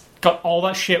 he's... got all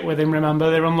that shit with him,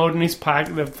 remember? They're unloading his pack,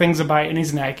 the things are biting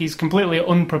his neck. He's completely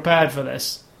unprepared for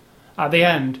this. At the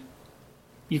end,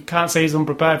 you can't say he's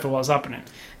unprepared for what's happening.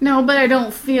 No, but I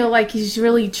don't feel like he's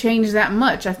really changed that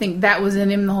much. I think that was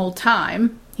in him the whole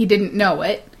time. He didn't know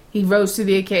it. He rose to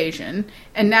the occasion.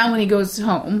 And now when he goes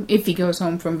home, if he goes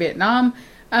home from Vietnam,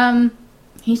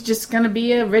 he's just going to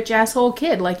be a rich asshole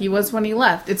kid like he was when he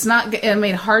left. It's not... I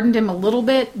mean, it hardened him a little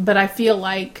bit, but I feel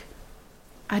like...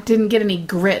 I didn't get any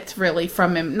grit, really,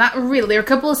 from him. Not really. There are a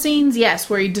couple of scenes, yes,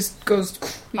 where he just goes...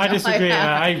 I disagree.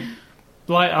 I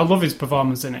love his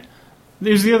performance in it.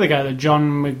 There's the other guy, the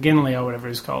John McGinley, or whatever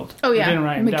he's called. Oh, yeah. I didn't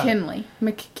write him McKinley. down.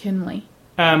 McKinley.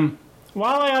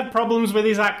 While I had problems with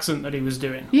his accent that he was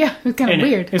doing... Yeah, it was kind of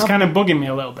weird. It's kind of bugging me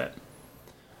a little bit.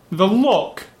 The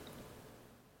look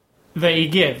that he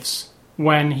gives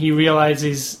when he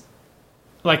realises...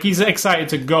 Like, he's excited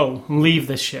to go and leave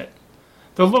this shit.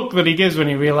 The look that he gives when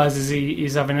he realises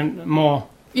he's having more...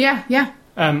 Yeah.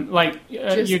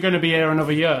 You're going to be here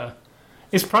another year.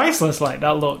 It's priceless, like,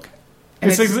 that look.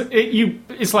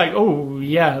 It's like, oh,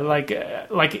 yeah, like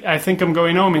I think I'm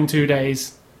going home in 2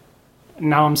 days.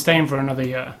 Now I'm staying for another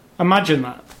year. Imagine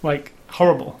that. Like,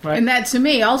 horrible, right? And that, to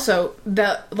me, also,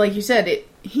 like you said,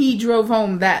 he drove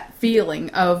home that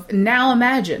feeling of, now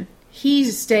imagine,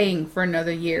 he's staying for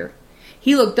another year.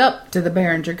 He looked up to the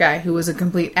Beringer guy, who was a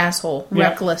complete asshole,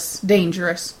 reckless,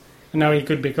 dangerous. And now he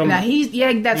could become... Now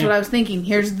that's what I was thinking.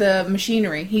 Here's the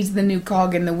machinery. He's the new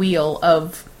cog in the wheel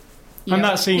of...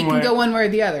 that scene he can go one way or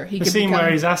the other.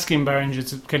 Where he's asking Beringer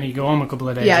can he go home a couple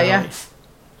of days early. Yeah.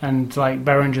 And, like,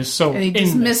 Beringer's so... And he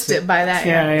dismissed it by that.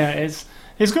 Yeah.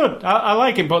 It's good. I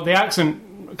like it, but the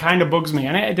accent kind of bugs me.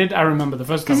 And I remember the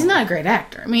first time. Because he's not a great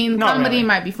actor. I mean, comedy really.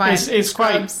 Might be fine. It's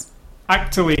quite...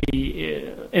 Actually,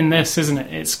 in this, isn't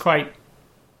it? It's quite...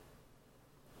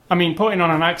 I mean, putting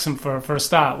on an accent for a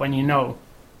start when you know...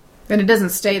 Then it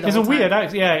doesn't stay the whole time. It's a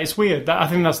weird... Yeah, it's weird. I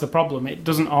think that's the problem. It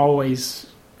doesn't always...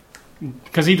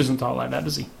 Because he doesn't talk like that,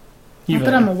 does he? Not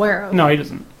that I'm aware of. No, he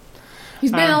doesn't.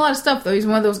 He's been in a lot of stuff, though. He's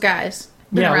one of those guys.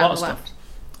 Been around a lot of stuff.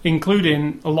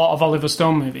 Including a lot of Oliver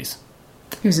Stone movies.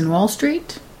 He was in Wall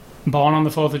Street. Born on the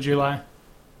 4th of July.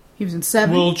 He was in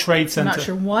 7. World Trade Center. I'm not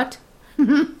sure what.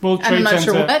 World Trade I'm not Center.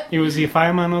 sure what. He was a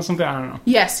fireman or something? I don't know.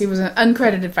 Yes, he was an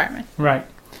uncredited fireman. Right.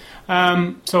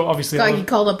 So obviously... he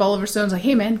called up Oliver Stone's like,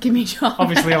 hey man, give me a job.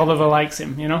 Obviously Oliver likes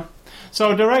him, you know?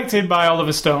 So directed by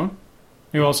Oliver Stone,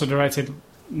 who also directed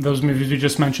those movies we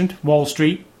just mentioned. Wall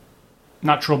Street,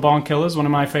 Natural Born Killers, one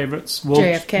of my favourites.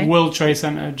 JFK. World Trade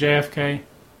Center, JFK.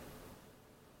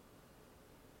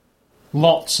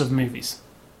 Lots of movies.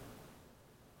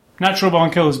 Natural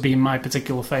Born Killers being my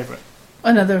particular favourite.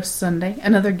 Another Sunday.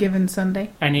 Another given Sunday.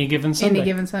 Any given Sunday. Any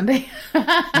given Sunday.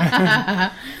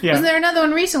 Yeah. Was there another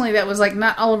one recently that was like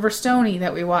not Oliver Stoney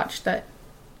that we watched that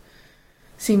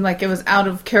seemed like it was out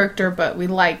of character but we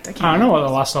liked? I don't know what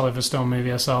the last Oliver Stone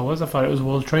movie I saw was. I thought it was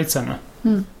World Trade Center.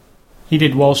 He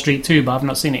did Wall Street too, but I've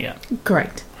not seen it yet.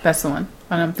 Correct. That's the one.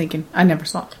 And I'm thinking, I never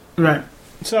saw it. Right.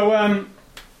 So,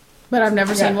 but I've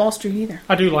never seen Wall Street either.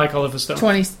 I do like Oliver Stone.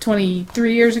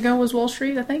 23 years ago was Wall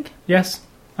Street, I think. Yes.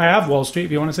 I have Wall Street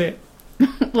if you want to see it.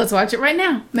 Let's watch it right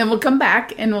now. Then we'll come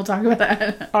back and we'll talk about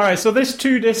that. All right, so this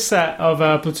 2-disc set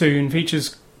of Platoon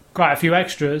features quite a few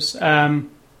extras.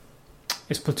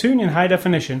 It's Platoon in high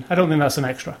definition. I don't think that's an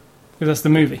extra, because that's the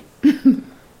movie.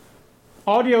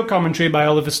 Audio commentary by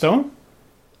Oliver Stone.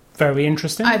 Very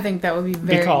interesting. I think that would be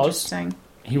very interesting.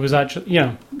 He was actually,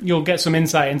 you'll get some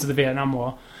insight into the Vietnam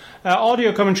War.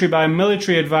 Audio commentary by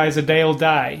military advisor Dale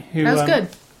Dye. Who, that was good.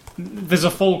 There's a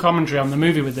full commentary on the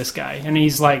movie with this guy, and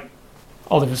he's like,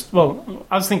 I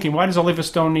was thinking, why does Oliver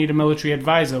Stone need a military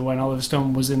advisor when Oliver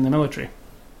Stone was in the military?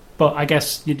 But I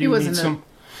guess you do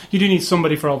need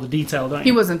somebody for all the detail, don't you?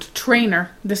 He wasn't a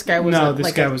trainer. This guy was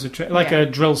a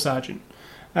drill sergeant.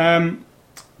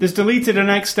 There's deleted and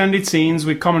extended scenes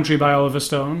with commentary by Oliver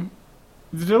Stone.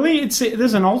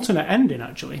 There's an alternate ending,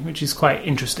 actually, which is quite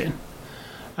interesting.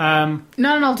 Not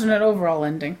an alternate overall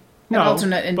ending. An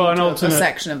alternate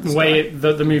section of the story. Way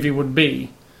that the movie would be.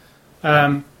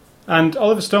 And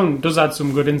Oliver Stone does add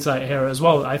some good insight here as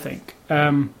well, I think.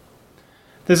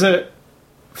 There's a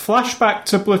flashback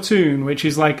to Platoon, which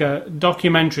is like a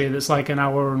documentary that's like an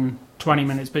hour and 20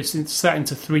 minutes, but it's set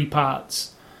into 3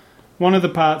 parts. One of the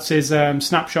parts is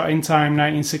Snapshot in Time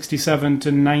 1967 to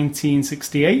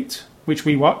 1968, which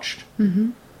we watched.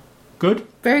 Mm-hmm. Good?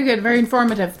 Very good, very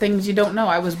informative. Things you don't know.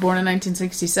 I was born in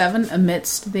 1967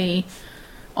 amidst that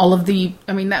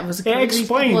was a crazy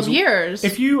couple of years.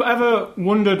 If you ever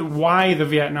wondered why the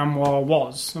Vietnam War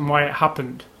was and why it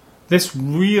happened, this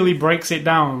really breaks it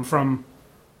down from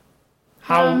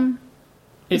how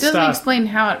it doesn't explain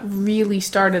how it really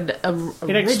started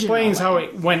It explains how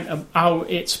it went, how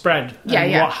it spread,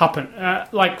 and what happened.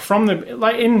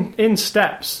 In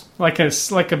steps, like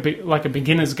a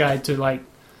beginner's guide to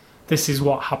this is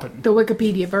what happened. The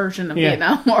Wikipedia version of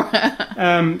Vietnam War.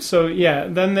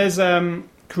 Then there's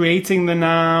Creating the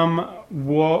Nam,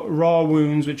 Raw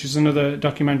Wounds, which is another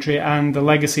documentary, and The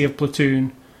Legacy of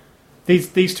Platoon.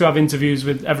 These two have interviews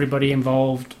with everybody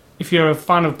involved. If you're a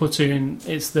fan of Platoon,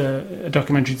 it's a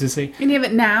documentary to see. Any of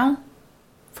it now?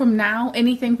 From now?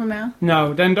 Anything from now?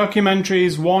 No. Then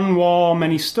documentaries, One War,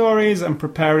 Many Stories, and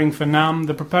Preparing for Nam.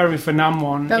 The Preparing for Nam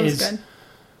one good.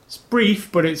 It's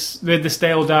brief, but it's with the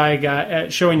Dale Dye guy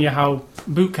showing you how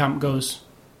boot camp goes.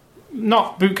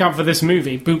 Not boot camp for this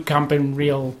movie, boot camp in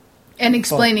real... And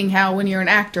explaining how when you're an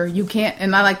actor, you can't...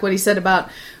 And I like what he said about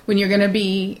when you're going to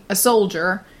be a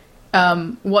soldier...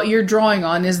 what you're drawing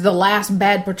on is the last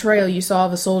bad portrayal you saw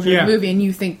of a soldier in a movie, and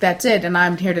you think that's it. And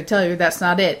I'm here to tell you that's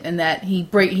not it, and that he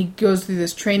goes through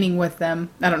this training with them.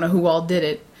 I don't know who all did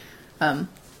it,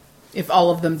 if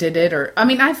all of them did it, or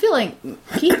I feel like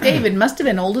Keith David must have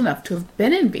been old enough to have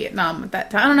been in Vietnam at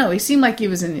that time. I don't know. He seemed like he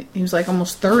was like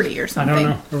almost 30 or something. I don't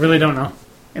know. I really don't know.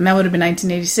 And that would have been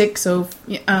 1986. So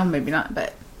maybe not,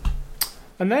 but.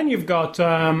 And then you've got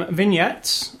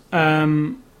vignettes.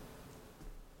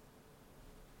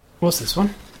 What's this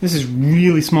one? This is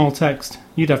really small text.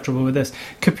 You'd have trouble with this.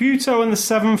 Caputo and the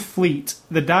Seventh Fleet,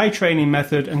 the Dye Training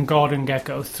Method, and Gordon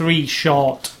Gekko. 3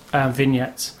 short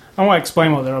vignettes. I want to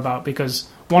explain what they're about because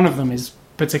one of them is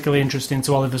particularly interesting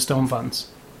to Oliver Stone fans.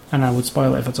 And I would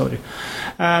spoil it if I told you.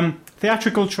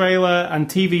 Theatrical trailer and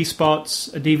TV spots,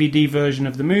 a DVD version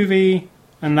of the movie,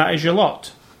 and that is your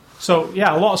lot. So,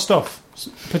 a lot of stuff.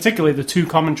 Particularly the 2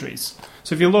 commentaries.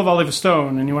 So if you love Oliver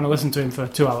Stone and you want to listen to him for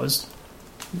 2 hours...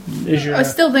 I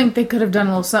still think they could have done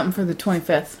a little something for the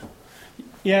 25th.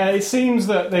 Yeah, it seems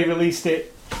that they released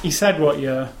it, he said what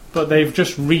year, but they've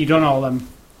just redone all them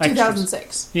extras.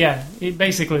 2006. Yeah,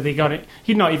 basically they got it.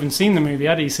 He'd not even seen the movie,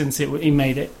 had he, since he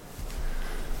made it?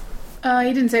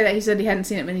 He didn't say that. He said he hadn't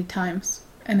seen it many times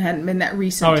and hadn't been that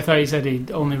recent. Oh, I thought he said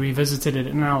he'd only revisited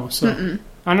it now. So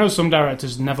I know some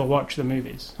directors never watch the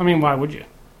movies. Why would you?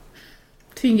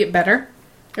 So you can get better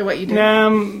at what you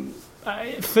do?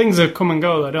 Things are come and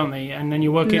go, though, don't they? And then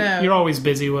you're working. No. You're always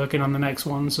busy working on the next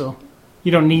one, so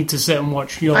you don't need to sit and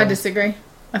watch your... I disagree.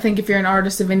 I think if you're an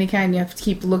artist of any kind, you have to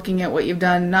keep looking at what you've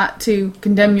done, not to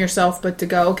condemn yourself, but to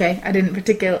go, okay,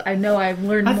 I know I've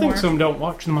learned more. I think some don't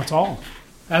watch them at all.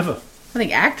 Ever. I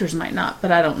think actors might not,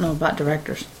 but I don't know about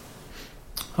directors.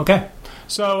 Okay.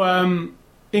 So,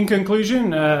 in conclusion,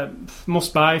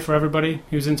 must buy for everybody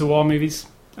who's into war movies.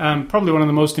 Probably one of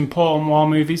the most important war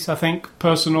movies, I think.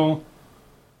 Personal.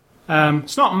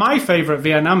 It's not my favourite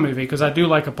Vietnam movie, because I do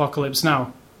like Apocalypse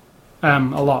Now a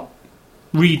lot.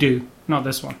 Redo, not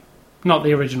this one. Not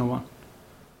the original one.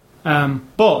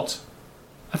 But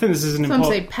I think this is an important...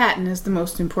 Some say Patton is the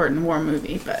most important war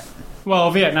movie, but...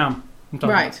 Well, Vietnam.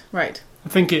 Right. I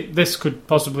think this could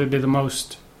possibly be the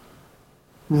most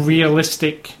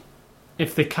realistic,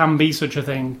 if there can be such a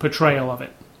thing, portrayal of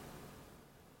it.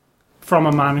 From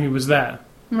a man who was there.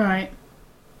 Right.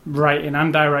 Writing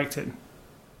and directing.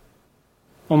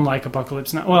 Unlike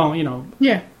Apocalypse Now. Well,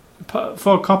 Yeah.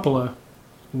 For Coppola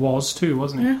was too,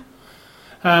 wasn't it?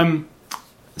 Yeah.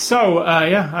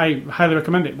 I highly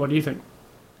recommend it. What do you think?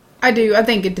 I do. I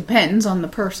think it depends on the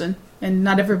person, and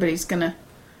not everybody's gonna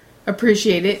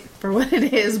appreciate it for what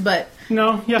it is, but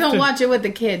no, don't watch it with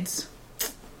the kids.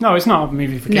 No, it's not a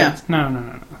movie for kids.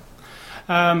 No.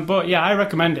 But yeah, I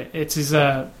recommend it.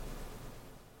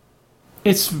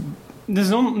 There's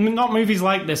not movies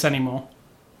like this anymore,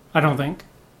 I don't think.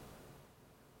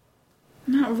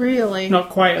 Not really. Not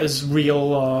quite as real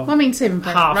or... Well, I mean, Saving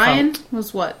Private Ryan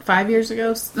was what, 5 years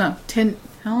ago? No, 10...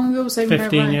 How long ago was Saving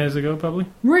Private Ryan? 15 years ago, probably.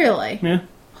 Really? Yeah.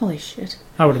 Holy shit.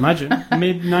 I would imagine.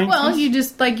 Mid-90s? Well, you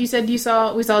just, like you said, we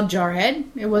saw Jarhead.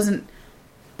 It wasn't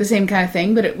the same kind of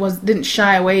thing, but it didn't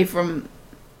shy away from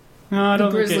no, I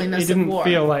don't the think grisliness it didn't of war.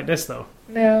 feel like this, though.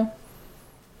 No.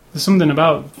 There's something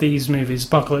about these movies,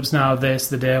 Apocalypse Now, this,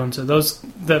 The Day Hunter, those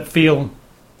that feel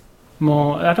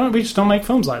more... we just don't make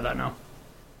films like that now.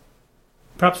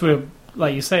 Perhaps we're,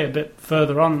 like you say, a bit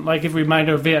further on. Like if we made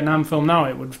a Vietnam film now,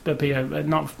 it would appear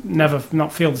not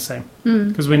feel the same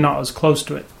because we're not as close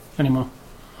to it anymore.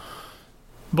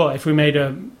 But if we made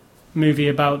a movie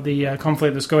about the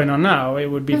conflict that's going on now, it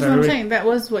would be that's very. What I'm saying. That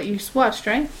was what you watched,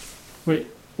 right?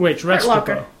 Which Rest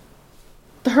Depot?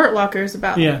 The Hurt Locker is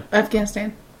about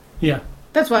Afghanistan. Yeah,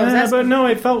 that's why I was asking. But no,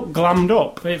 it felt glammed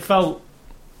up. It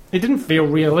didn't feel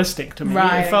realistic to me.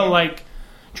 Right, it felt like.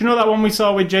 Do you know that one we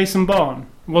saw with Jason Bourne?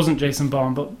 It wasn't Jason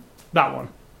Bourne, but that one.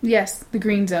 Yes, the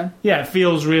Green Zone. Yeah, it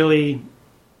feels really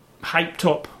hyped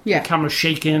up. Yeah. The camera's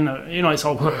shaking. It's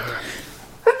all...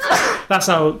 That's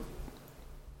how...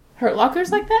 Hurt Locker's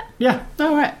like that? Yeah.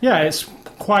 Oh, right. Yeah, it's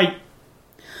quite...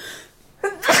 I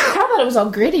thought it was all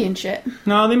gritty and shit.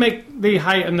 No, they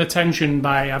heighten the tension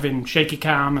by having shaky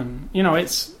cam and,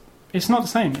 it's not the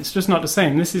same. It's just not the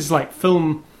same. This is like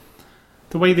film...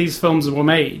 The way these films were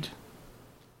made...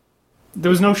 There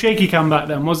was no shaky cam back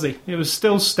then, was there? It was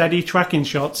still steady tracking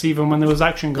shots, even when there was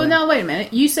action going. But now, wait a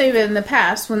minute. You say that in the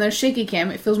past, when there's shaky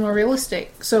cam, it feels more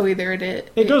realistic. So either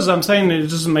it does. I'm saying that it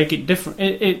doesn't make it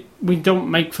different. We don't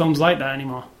make films like that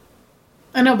anymore.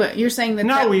 I know, but you're saying that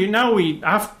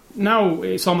now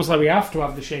it's almost like we have to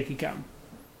have the shaky cam.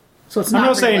 So it's not. I'm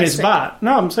not saying realistic. it's bad.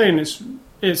 No, I'm saying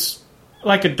it's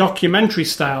like a documentary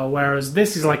style, whereas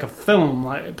this is like a film,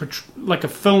 like a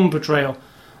film portrayal,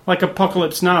 like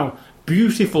Apocalypse Now.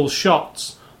 Beautiful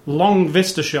shots, long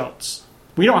vista shots.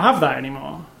 We don't have that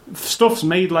anymore. Stuff's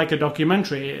made like a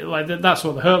documentary. Like that's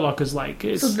what the Hurt Locker's like.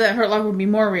 So the Hurt Locker would be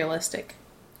more realistic.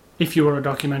 If you were a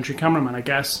documentary cameraman, I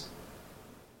guess.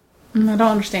 I don't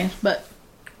understand, but...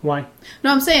 Why?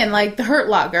 No, I'm saying, like, the Hurt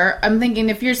Locker, I'm thinking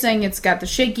if you're saying it's got the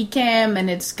shaky cam and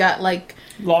it's got, like...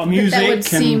 A lot of music. That would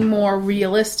seem more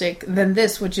realistic than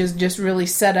this, which is just really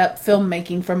set up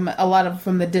filmmaking from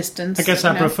the distance. I guess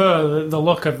I prefer the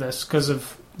look of this because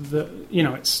of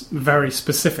it's very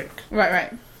specific.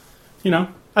 Right.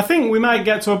 I think we might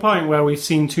get to a point where we've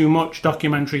seen too much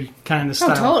documentary kind of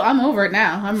style. Oh, totally. I'm over it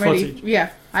now. I'm footage. ready.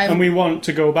 Yeah. And we want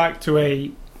to go back to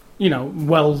a,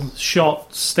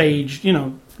 well-shot stage,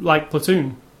 like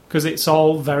Platoon. Because it's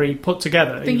all very put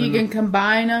together. I think you can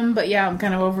combine them, but yeah, I'm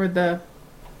kind of over the...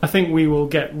 I think we will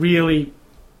get really,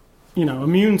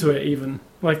 immune to it even.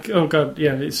 Like, oh God,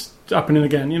 yeah, it's happening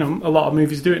again. A lot of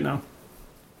movies do it now.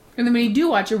 And then when you do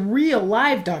watch a real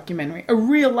live documentary, a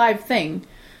real live thing,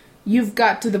 you've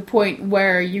got to the point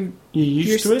where you're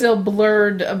still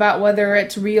blurred about whether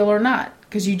it's real or not.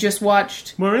 Because you just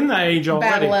watched... We're in that age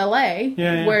already. Battle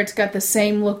LA, where it's got the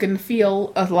same look and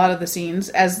feel, a lot of the scenes,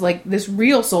 as like this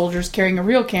real soldiers carrying a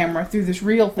real camera through this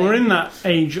real thing. We're in that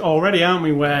age already, aren't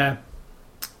we, where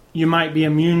you might be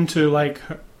immune to, like...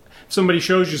 Somebody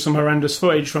shows you some horrendous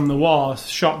footage from the war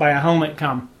shot by a helmet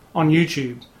cam on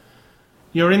YouTube.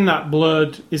 You're in that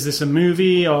blurred, is this a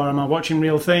movie, or am I watching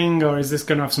real thing, or is this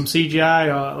going to have some CGI,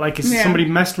 or like, is somebody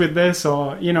messed with this,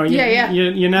 or, you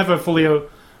never fully...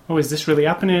 Oh, is this really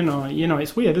happening? Or,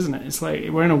 it's weird, isn't it? It's like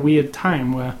we're in a weird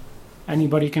time where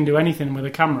anybody can do anything with a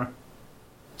camera.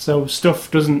 So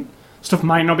stuff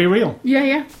might not be real.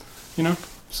 Yeah.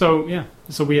 So, yeah,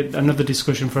 it's another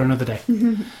discussion for another day.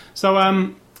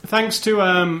 So, Thanks to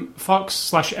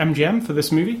Fox/MGM for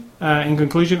this movie. In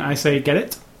conclusion, I say get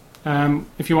it.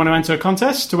 If you want to enter a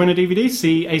contest to win a DVD,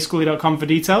 see aschoolie.com for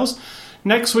details.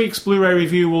 Next week's Blu-ray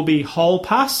review will be Hall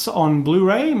Pass on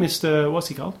Blu-ray. Mr. What's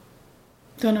he called?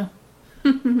 Don't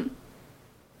know.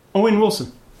 Owen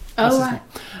Wilson. That's his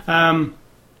name.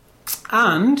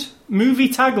 And movie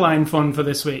tagline fun for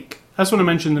this week. I just want to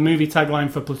mention the movie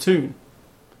tagline for Platoon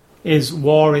is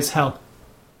War is Hell.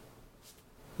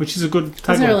 Which is a good tagline.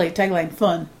 It's not really tagline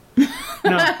fun. No,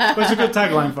 but it's a good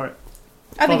tagline for it.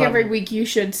 I think every week you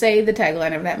should say the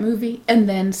tagline of that movie and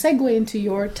then segue into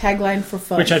your tagline for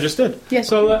fun. Which I just did. Yes.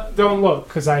 So don't look,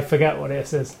 because I forget what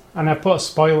it is. And I put a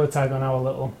spoiler tag on our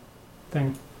little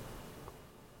thing.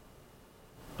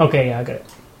 Okay, yeah, I got it.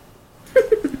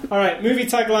 Alright, movie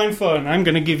tagline fun. I'm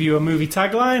going to give you a movie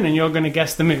tagline and you're going to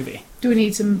guess the movie. Do we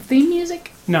need some theme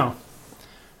music? No.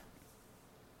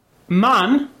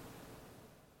 Man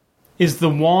is the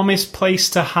warmest place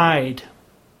to hide.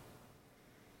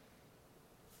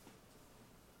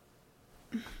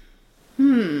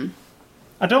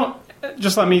 I don't...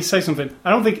 Just let me say something.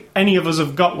 I don't think any of us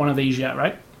have got one of these yet,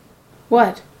 right?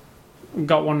 What?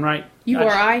 Got one right. You or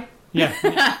I? Yeah.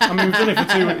 I mean, we've done it for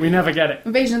 2 weeks. We never get it.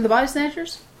 Invasion of the Body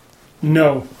Snatchers?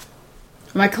 No.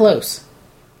 Am I close?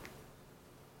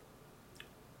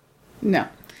 No.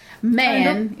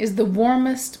 Man is the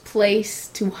warmest place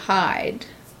to hide.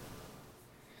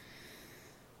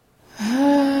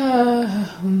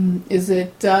 Is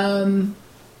it,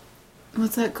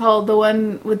 what's that called? The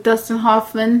one with Dustin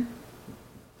Hoffman?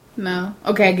 No.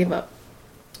 Okay, I give up.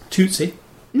 Tootsie.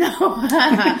 No.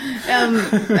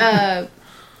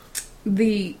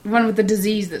 The one with the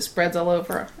disease that spreads all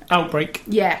over. Outbreak.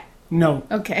 Yeah. No.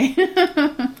 Okay.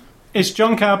 It's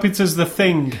John Carpenter's The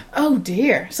Thing. Oh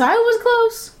dear. So I was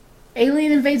close.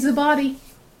 Alien invades the body.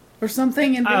 Or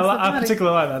something invades the body. I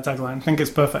particularly like that tagline. I think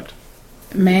it's perfect.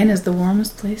 Man is the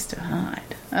warmest place to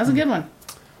hide. That's a good one.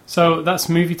 So that's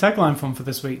movie tagline fun for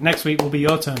this week. Next week will be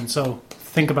your turn, so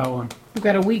think about one. We've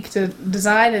got a week to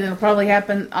decide, and it'll probably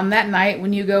happen on that night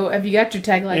when you go, have you got your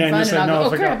tagline Yeah, fun? and I'll no,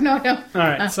 go, oh crap, no, I don't.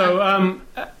 Alright, so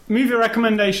movie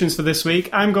recommendations for this week.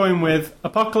 I'm going with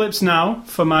Apocalypse Now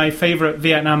for my favourite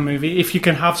Vietnam movie, if you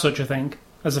can have such a thing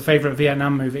as a favourite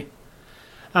Vietnam movie.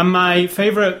 And my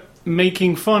favourite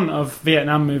making fun of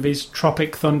Vietnam movies,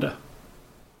 Tropic Thunder.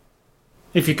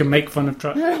 If you can make fun of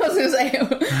Tropic... I was going to say,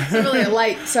 it's really a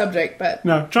light subject, but...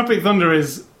 No, Tropic Thunder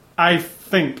is, I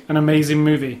think, an amazing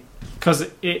movie. Because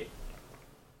it's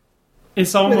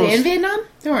almost... Were they in Vietnam?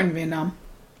 They weren't in Vietnam.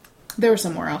 They were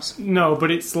somewhere else. No,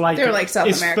 but it's like... They were like South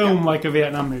it's America. It's filmed like a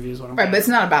Vietnam movie is what I'm Right, saying. but it's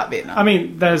not about Vietnam. I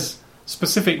mean, there's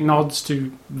specific nods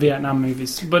to Vietnam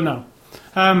movies, but no.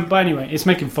 But anyway, it's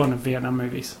making fun of Vietnam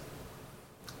movies.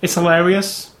 It's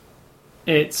hilarious.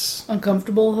 It's...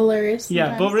 Uncomfortable, hilarious. Yeah,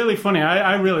 sometimes. but really funny.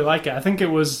 I really like it. I think it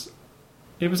was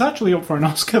actually up for an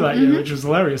Oscar that year, which was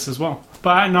hilarious as well.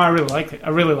 But I really liked it. I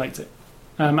really liked it.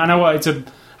 And I wanted to,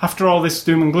 after all this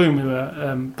doom and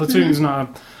gloom, Platoon's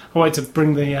not... I wanted to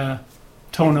bring the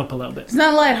tone up a little bit. It's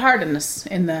not lightheartedness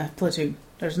in the Platoon.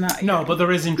 There's not. No, but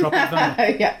there is in Tropic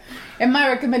Thunder. Yeah. And my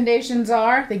recommendations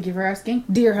are, thank you for asking,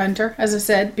 Deer Hunter, as I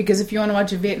said, because if you want to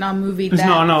watch a Vietnam movie, There's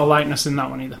no lightness in that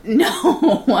one either.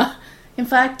 No. In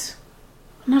fact,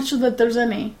 I'm not sure that there's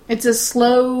any. It's a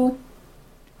slow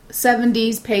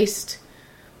 70s paced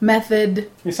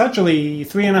method. It's actually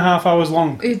 3.5 hours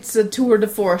long. It's a tour de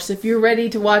force. If you're ready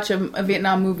to watch a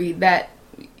Vietnam movie that,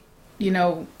 you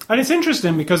know... And it's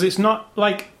interesting because it's not,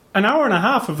 like, an hour and a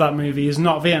half of that movie is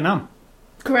not Vietnam.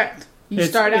 Correct. You It's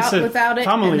start out a without it,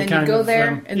 family and then you kind go of,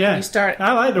 there, and yeah. then you start...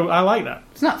 I like that.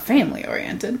 It's not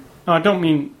family-oriented. No, I don't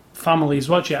mean families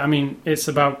watch it. I mean, it's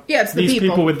about it's the these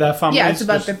people with their families. Yeah, it's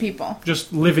about just, the people.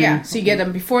 Just living. Yeah, so you get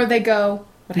them before they go,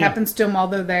 what Yeah. happens to them while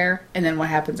they're there, and then what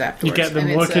happens You afterwards. get them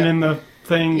And it's working in the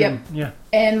thing. Yep. And, yeah.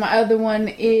 And my other one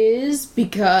is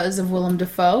because of Willem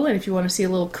Dafoe, and if you want to see a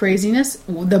little craziness,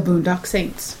 The Boondock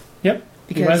Saints. Yep.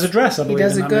 Because he wears a dress, I believe. He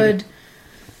does in a that good... movie.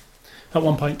 At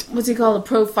one point. What's he called? A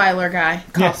profiler guy.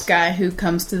 Cop Yes. guy who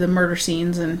comes to the murder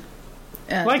scenes and...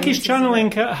 Like he's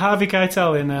channeling Harvey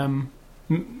Keitel in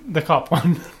the cop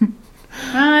one.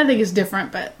 I think it's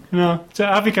different, but... No, so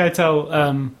Harvey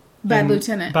Keitel... Bad in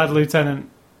Lieutenant. Bad Lieutenant.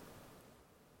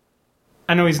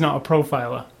 I know he's not a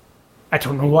profiler. I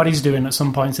don't know what he's doing at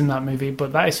some points in that movie,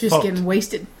 but that is Just fucked. getting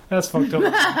wasted. That's fucked up.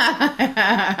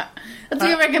 That's a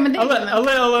good recommendation. A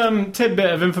little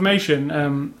tidbit of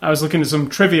information. I was looking at some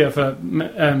trivia for...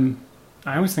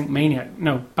 I always think Maniac.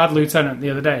 No, Bad Lieutenant the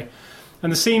other day.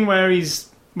 And the scene where he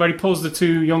pulls the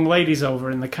two young ladies over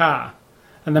in the car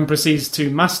and then proceeds to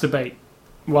masturbate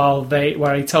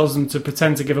where he tells them to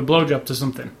pretend to give a blowjob to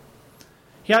something.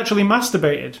 He actually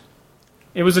masturbated.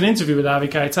 It was an interview with Harvey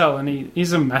Keitel, and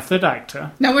he's a method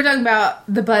actor. Now we're talking about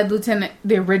The Bad Lieutenant,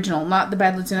 the original, not The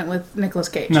Bad Lieutenant with Nicolas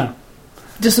Cage. No.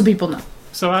 Just so people know.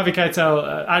 So Harvey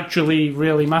Keitel actually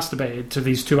really masturbated to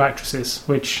these two actresses,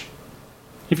 which,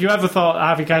 if you ever thought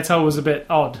Harvey Keitel was a bit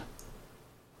odd...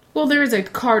 Well, there is a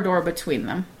car door between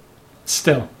them.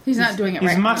 Still. He's not doing it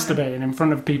right. He's masturbating in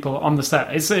front of people on the set.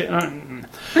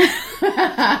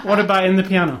 What about in the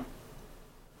piano?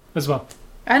 As well.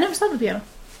 I never saw the piano.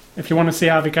 If you want to see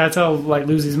Harvey Keitel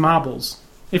lose his marbles,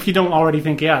 if you don't already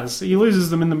think he has, he loses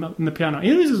them in the piano.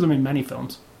 He loses them in many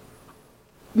films.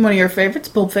 One of your favorites,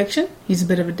 Pulp Fiction. He's a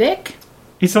bit of a dick.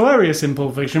 He's hilarious in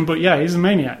Pulp Fiction, but yeah, he's a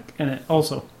maniac in it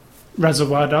also.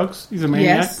 Reservoir Dogs, he's a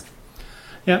maniac. Yes.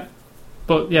 Yeah.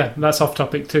 But yeah, that's off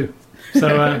topic too.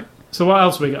 So, so what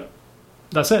else we got?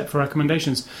 That's it for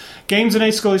recommendations. Games and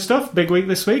A Scully stuff. Big week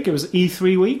this week. It was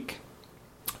E3 week.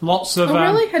 Lots of... Oh,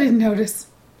 really? I didn't notice.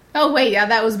 Oh, wait, yeah,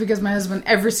 that was because my husband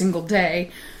every single day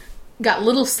got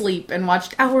little sleep and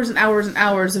watched hours and hours and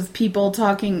hours of people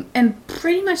talking and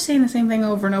pretty much saying the same thing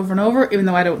over and over and over, even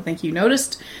though I don't think you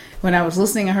noticed. When I was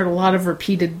listening, I heard a lot of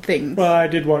repeated things. Well, I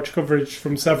did watch coverage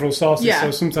from several sources,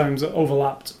 so sometimes it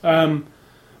overlapped.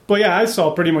 But yeah, I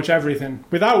saw pretty much everything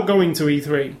without going to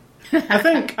E3. I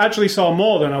think I actually saw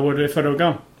more than I would if I'd have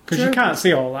gone. Because you can't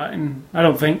see all that, and I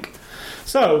don't think.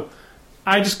 So...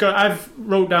 I've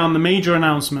wrote down the major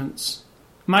announcements.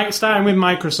 Starting with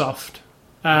Microsoft.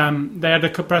 They had a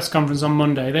press conference on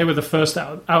Monday. They were the first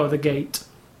out of the gate.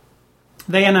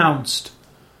 They announced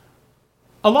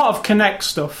a lot of Kinect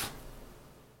stuff.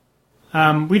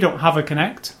 We don't have a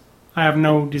Kinect. I have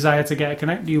no desire to get a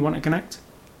Kinect. Do you want a Kinect?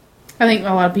 I think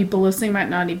a lot of people listening might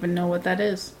not even know what that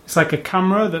is. It's like a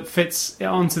camera that fits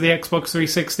onto the Xbox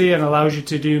 360 and allows you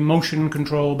to do motion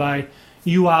control by...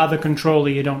 You are the controller,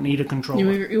 you don't need a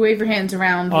controller. You wave your hands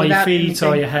around or your feet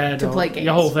or your head or play games.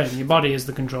 Your whole thing. Your body is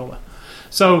the controller.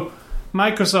 So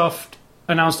Microsoft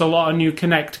announced a lot of new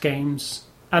Kinect games,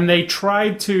 and they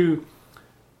tried to...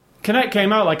 Kinect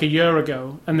came out like a year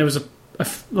ago, and there was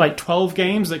like 12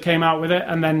 games that came out with it,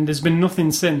 and then there's been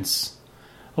nothing since.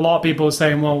 A lot of people are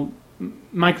saying, well,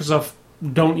 Microsoft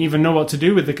don't even know what to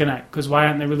do with the Kinect, because why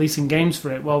aren't they releasing games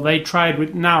for it? Well, they tried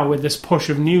with this push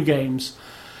of new games.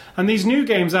 And these new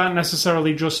games aren't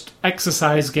necessarily just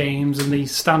exercise games and the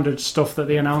standard stuff that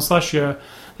they announced last year.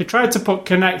 They tried to put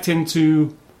Kinect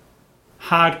into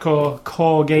hardcore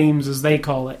core games, as they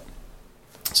call it.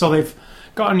 So they've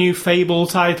got a new Fable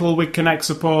title with Kinect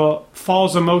support.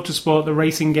 Forza Motorsport, the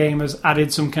racing game, has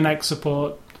added some Kinect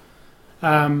support.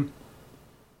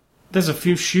 There's a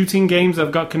few shooting games that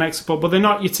have got Kinect support, but they're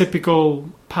not your typical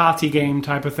party game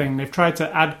type of thing. They've tried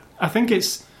to add... I think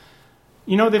it's...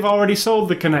 they've already sold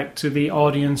the Kinect to the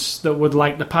audience that would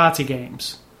like the party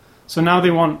games. So now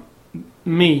they want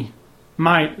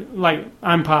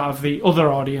I'm part of the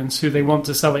other audience who they want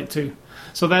to sell it to.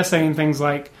 So they're saying things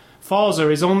like, Forza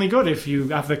is only good if you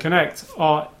have the Kinect.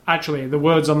 Or actually, the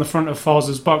words on the front of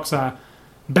Forza's box are,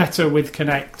 better with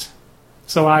Kinect.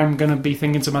 So I'm going to be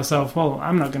thinking to myself, well,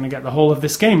 I'm not going to get the whole of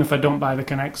this game if I don't buy the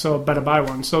Kinect, so I better buy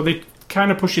one. So they're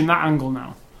kind of pushing that angle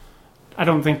now. I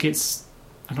don't think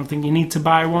you need to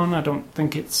buy one. I don't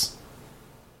think this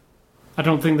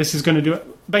is going to do it.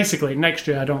 Basically, next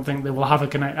year, I don't think they will have a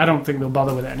Kinect. I don't think they'll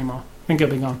bother with it anymore. I think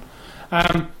it'll be gone.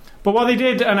 But what they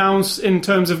did announce in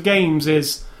terms of games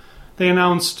is they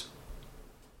announced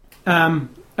a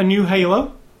new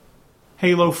Halo,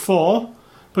 Halo 4.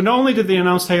 But not only did they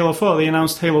announce Halo 4, they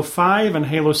announced Halo 5 and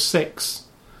Halo 6.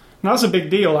 Now, that's a big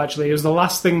deal, actually. It was the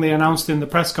last thing they announced in the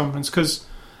press conference, because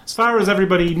as far as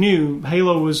everybody knew,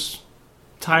 Halo was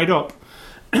tied up.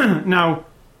 Now,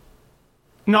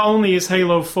 not only is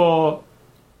Halo 4,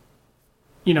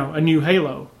 a new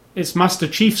Halo, it's Master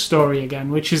Chief's story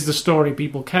again, which is the story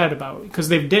people cared about, because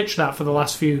they've ditched that for the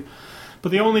last few.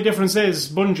 But the only difference is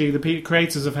Bungie, the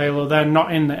creators of Halo, they're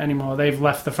not in it anymore. They've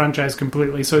left the franchise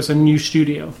completely, so it's a new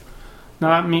studio.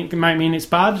 Now, it might mean it's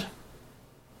bad.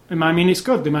 It might mean it's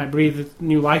good. They might breathe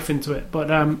new life into it. But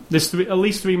there's at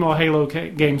least 3 more Halo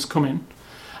games coming.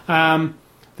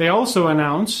 They also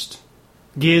announced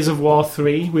Gears of War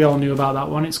 3. We all knew about that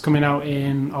one. It's coming out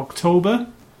in October.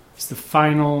 It's the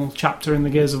final chapter in the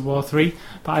Gears of War 3.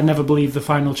 But I never believe the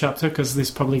final chapter, because this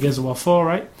is probably Gears of War 4,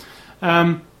 right?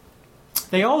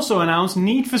 They also announced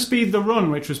Need for Speed The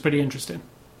Run, which was pretty interesting.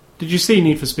 Did you see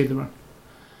Need for Speed The Run?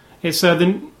 It's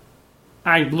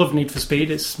I love Need for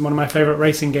Speed. It's one of my favourite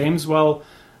racing games. Well,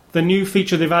 the new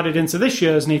feature they've added into this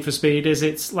year's Need for Speed is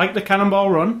it's like the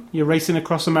Cannonball Run. You're racing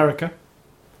across America.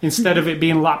 Instead of it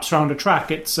being laps around a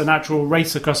track, it's an actual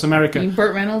race across America.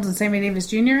 Burt Reynolds and Sammy Davis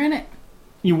Jr. in it?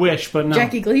 You wish, but no.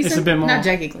 Jackie Gleason? It's a bit more. Not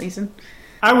Jackie Gleason.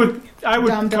 I would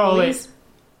Dom call DeLuise? it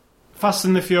Fast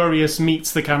and the Furious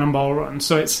meets the Cannonball Run.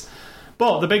 So it's...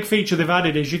 But the big feature they've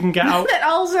added is you can get out... That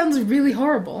all sounds really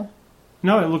horrible.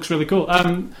 No, it looks really cool.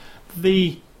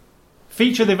 The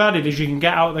feature they've added is you can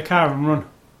get out of the car and run.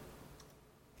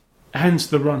 Hence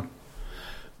the run.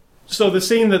 So the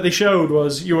scene that they showed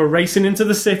was you were racing into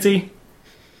the city,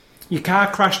 your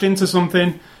car crashed into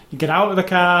something, you get out of the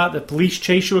car, the police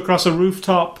chase you across a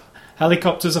rooftop,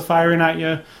 helicopters are firing at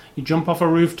you, you jump off a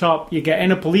rooftop, you get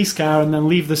in a police car and then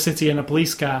leave the city in a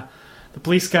police car. The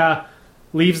police car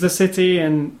leaves the city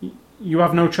and you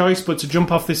have no choice but to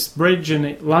jump off this bridge, and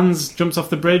it jumps off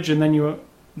the bridge, and then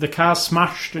the car's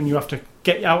smashed and you have to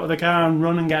get out of the car and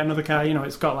run and get another car. You know,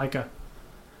 it's got like a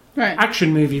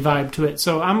action movie vibe to it.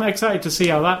 So I'm excited to see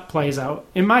how that plays out.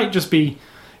 It might just be,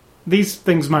 these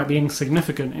things might be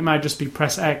insignificant. It might just be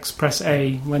press X, press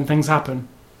A when things happen.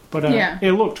 But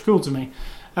it looked cool to me.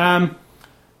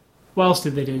 What else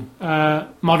did they do?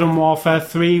 Modern Warfare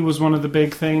 3 was one of the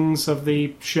big things of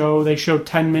the show. They showed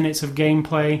 10 minutes of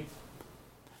gameplay.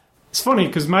 It's funny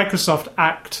because Microsoft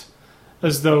act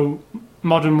as though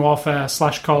Modern Warfare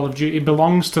 / Call of Duty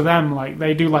belongs to them. Like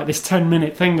they do like this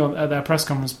 10-minute thing at their press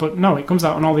conference. But no, it comes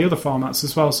out on all the other formats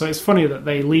as well. So it's funny that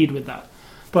they lead with that.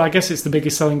 But I guess it's the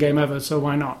biggest selling game ever, so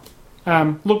why not?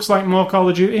 Looks like more Call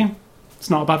of Duty. It's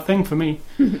not a bad thing for me.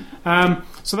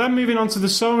 So then moving on to the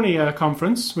Sony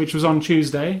conference, which was on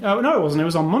Tuesday. Oh, no, it wasn't. It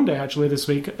was on Monday, actually, this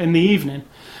week, in the evening.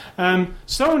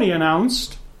 Sony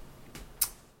announced,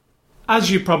 as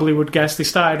you probably would guess, they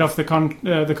started off the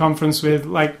conference with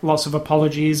like lots of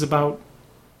apologies about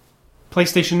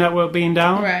PlayStation Network being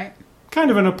down. Right. Kind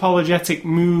of an apologetic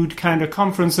mood kind of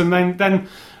conference, and then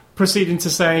proceeding to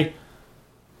say,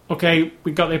 okay,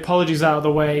 we got the apologies out of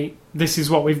the way, this is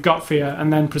what we've got for you,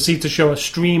 and then proceed to show a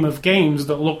stream of games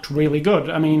that looked really good.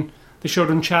 I mean, they showed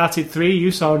Uncharted 3,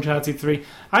 you saw Uncharted 3.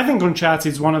 I think Uncharted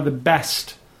is one of the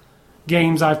best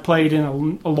games I've played in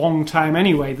a long time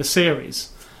anyway, the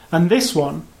series. And this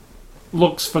one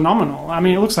looks phenomenal. I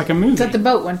mean, it looks like a movie. Is that the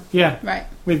boat one? Yeah. Right.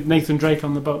 With Nathan Drake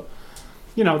on the boat.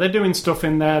 You know, they're doing stuff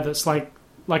in there that's like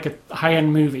a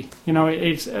high-end movie. You know,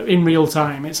 it's in real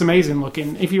time. It's amazing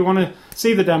looking. If you want to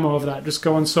see the demo of that, just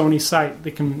go on Sony's site.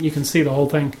 You can see the whole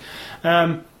thing.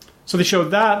 So they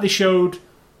showed that. They showed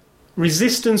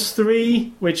Resistance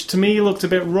 3, which to me looked a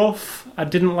bit rough. I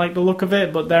didn't like the look of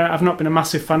it, but I've not been a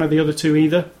massive fan of the other two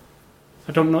either.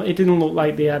 I don't know. It didn't look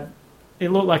like they had... It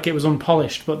looked like it was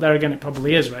unpolished, but there again, it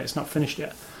probably is, right? It's not finished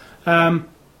yet.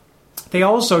 They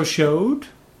also showed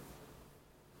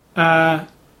Sly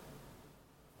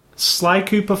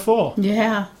Cooper 4.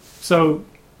 Yeah. So,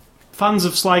 fans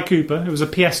of Sly Cooper, it was a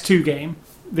PS2 game.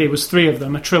 There was 3 of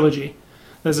them, a trilogy.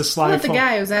 There's a Sly 4. The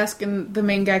guy who was asking the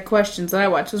main guy questions that I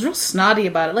watched was real snotty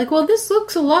about it. Like, well, this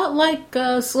looks a lot like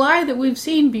Sly that we've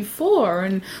seen before,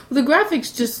 and the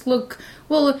graphics just look...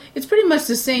 Well, it's pretty much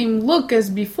the same look as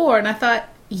before, and I thought,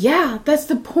 yeah, that's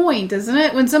the point, isn't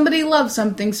it? When somebody loves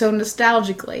something so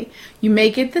nostalgically, you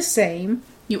make it the same,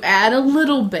 you add a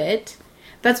little bit.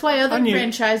 That's why other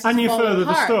franchises fall further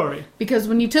apart. The story. Because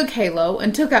when you took Halo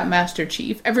and took out Master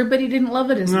Chief, everybody didn't love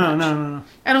it as much. No.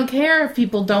 I don't care if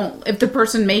if the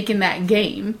person making that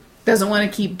game doesn't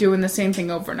want to keep doing the same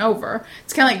thing over and over.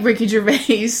 It's kind of like Ricky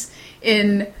Gervais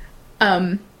in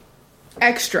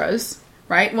Extras.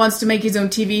 Right? Wants to make his own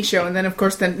TV show, and then, of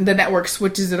course, the network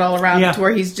switches it all around to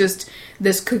where he's just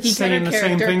this cookie-cutter character.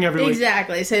 Saying the same thing every week.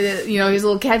 Exactly. Say that, his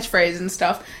little catchphrase and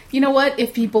stuff. You know what?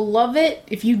 If people love it,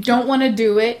 if you don't want to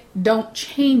do it, don't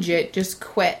change it. Just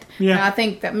quit. Yeah. And I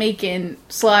think that making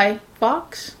Sly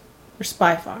Fox or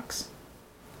Spy Fox?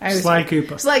 Sly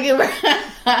Cooper. Sly Cooper.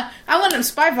 I wanted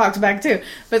Spy Fox back, too.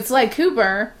 But Sly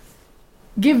Cooper...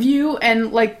 give you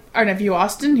and our nephew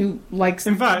Austin, who likes.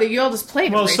 In fact, you all just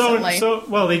played it recently.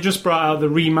 They just brought out the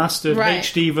remastered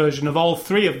HD version of all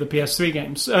 3 of the PS2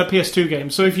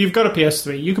 games. So if you've got a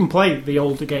PS3, you can play the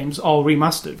older games all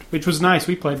remastered, which was nice.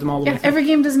 We played them all the way through. Every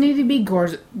game doesn't need to be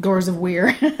Gears of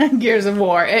War. Gears of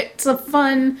War. It's a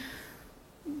fun,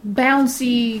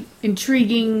 bouncy,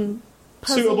 intriguing.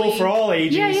 Puzzly. Suitable for all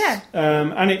ages. Yeah.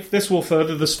 And this will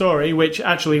further the story, which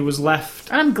actually was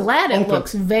left. I'm glad it open.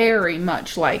 looks very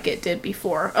much like it did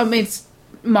before. I mean, it's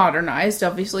modernized,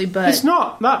 obviously, but it's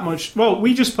not that much. Well,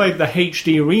 we just played the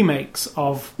HD remakes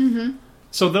of. Mm-hmm.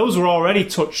 So those were already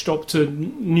touched up to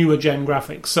newer gen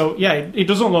graphics. So yeah, it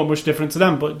doesn't look much different to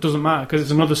them, but it doesn't matter because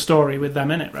it's another story with them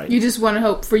in it, right? You just want to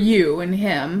hope for you and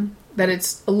him that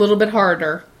it's a little bit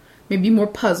harder, maybe more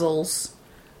puzzles.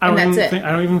 I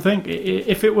don't even think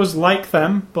if it was like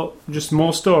them, but just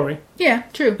more story. Yeah,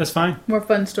 true. That's fine. More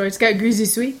fun story. It's got Greasy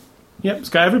Sweet. Yep, it's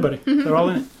got everybody. They're all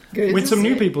in it. Good With to some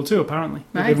new see. people too, apparently.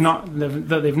 Nice.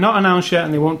 That they've not announced yet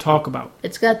and they won't talk about.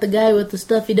 It's got the guy with the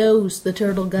stuffy nose, the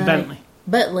turtle guy. Bentley.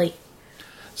 Bentley.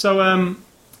 So,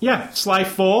 Sly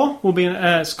 4 will be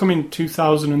it's coming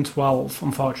 2012,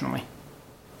 unfortunately.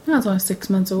 No, it's only 6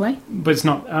 months away. But it's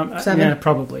not. 7? Yeah,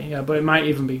 probably. Yeah, but it might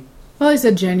even be. Well, I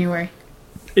said January.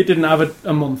 It didn't have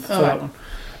a month for that right.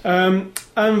 one.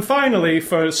 And finally,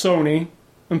 for Sony,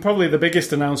 and probably the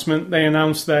biggest announcement, they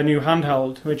announced their new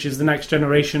handheld, which is the next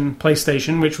generation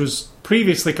PlayStation, which was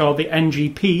previously called the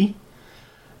NGP.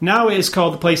 Now it is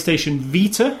called the PlayStation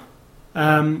Vita.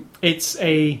 It's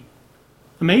a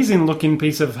amazing looking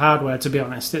piece of hardware, to be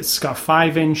honest. It's got a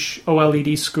 5-inch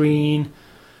OLED screen,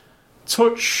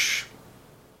 touch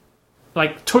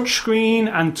screen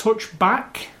and touch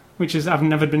back, which is I've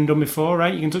never been done before,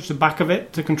 right? You can touch the back of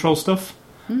it to control stuff.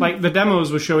 Like the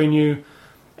demos were showing you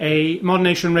a Mod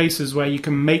Nation Racers where you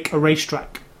can make a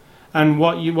racetrack. And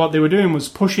what they were doing was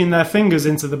pushing their fingers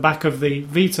into the back of the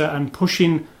Vita and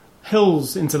pushing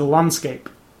hills into the landscape.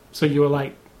 So you were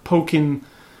like poking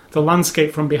the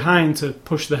landscape from behind to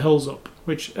push the hills up.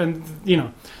 So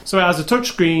it has a touch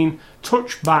screen,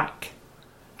 touch back,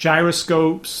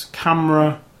 gyroscopes,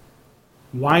 camera,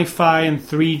 Wi-Fi and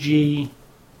 3G,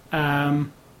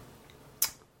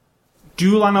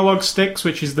 dual analog sticks,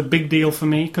 which is the big deal for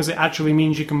me because it actually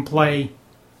means you can play.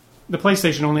 The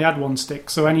PlayStation only had one stick,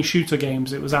 so any shooter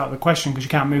games it was out of the question because you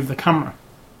can't move the camera.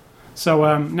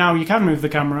 So now you can move the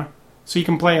camera, so you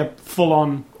can play a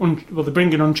full-on. They're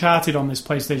bringing Uncharted on this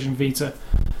PlayStation Vita,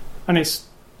 and it's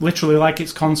literally like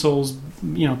its console's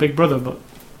big brother, but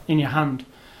in your hand.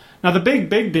 Now the big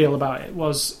deal about it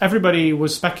was everybody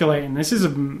was speculating this is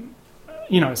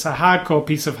it's a hardcore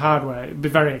piece of hardware. It'd be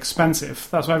very expensive.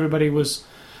 That's why everybody was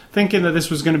thinking that this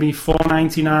was going to be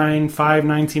 $499,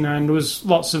 $599. There was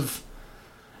lots of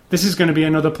this is going to be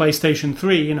another PlayStation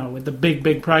 3, with the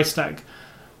big price tag.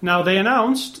 Now they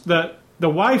announced that the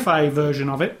Wi-Fi version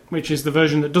of it, which is the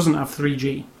version that doesn't have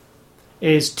 3G,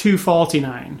 is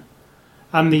 $249,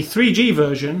 and the 3G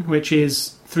version, which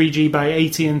is 3G by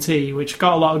AT&T, which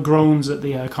got a lot of groans at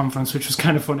the conference, which was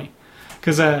kind of funny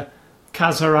because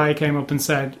Kaz Hirai came up and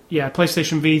said,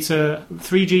 PlayStation Vita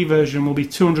 3G version will be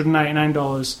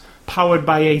 $299, powered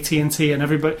by AT&T, and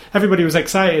everybody was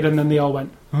excited, and then they all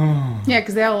went, oh. Yeah,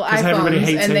 because they all iPhones,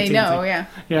 and they AT&T. know, yeah.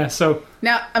 Yeah, so...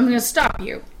 Now, I'm going to stop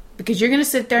you, because you're going to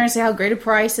sit there and say how great a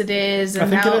price it is,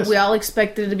 and how we all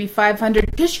expected it to be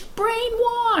 $500, because you're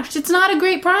brainwashed. It's not a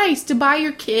great price to buy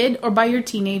your kid, or buy your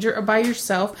teenager, or buy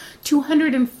yourself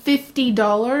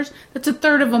 $250. That's a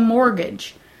third of a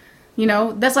mortgage.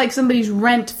 That's like somebody's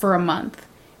rent for a month.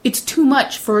 It's too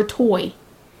much for a toy.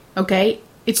 Okay?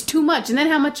 It's too much. And then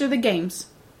how much are the games?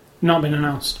 Not been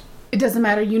announced. It doesn't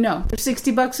matter, They're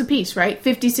 $60 a piece, right?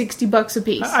 $50-$60 a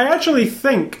piece. I actually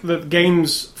think that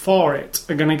games for it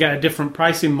are going to get a different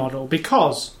pricing model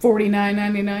because...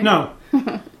 $49.99? No.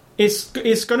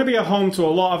 It's going to be a home to a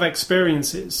lot of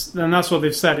experiences. And that's what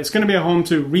they've said. It's going to be a home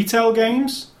to retail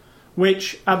games,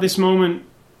 which at this moment,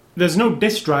 there's no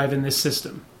disk drive in this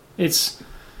system. It's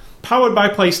powered by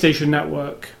PlayStation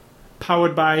Network,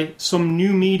 powered by some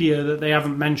new media that they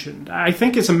haven't mentioned. I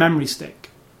think it's a memory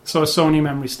stick, so a Sony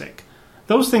memory stick.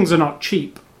 Those things are not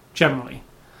cheap, generally.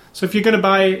 So if it's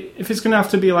going to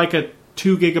have to be like a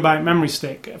 2 gigabyte memory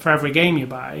stick for every game you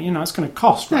buy, it's going to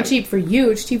cost, right? It's not cheap for you,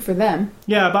 it's cheap for them.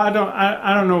 Yeah, but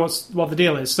I don't know what the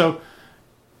deal is. So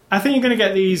I think you're going to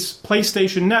get these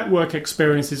PlayStation Network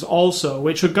experiences also,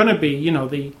 which are going to be,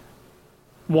 the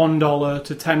 $1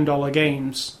 to $10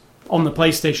 games on the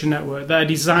PlayStation Network that are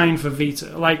designed for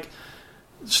Vita, like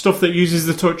stuff that uses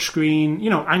the touchscreen,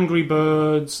 Angry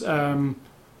Birds,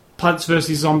 Plants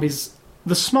vs. Zombies,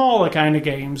 the smaller kind of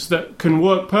games that can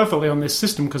work perfectly on this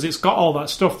system because it's got all that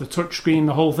stuff, the touchscreen,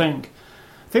 the whole thing.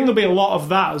 I think there'll be a lot of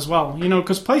that as well,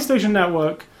 because PlayStation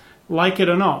Network, like it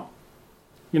or not,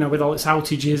 with all its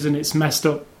outages and its messed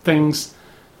up things,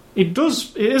 it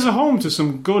is a home to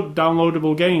some good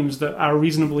downloadable games that are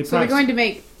reasonably priced. So they're going to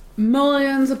make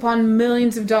millions upon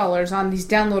millions of dollars on these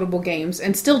downloadable games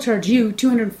and still charge you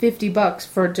 $250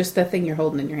 for just the thing you're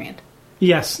holding in your hand.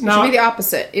 Yes. It should be the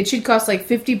opposite. It should cost like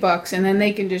 $50 and then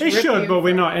they can just It should, but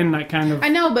we're not in that kind of... I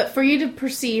know, but for you to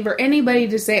perceive or anybody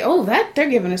to say, oh, they're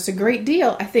giving us a great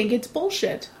deal, I think it's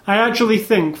bullshit. I actually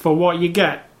think for what you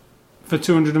get for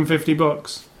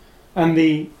 $250... And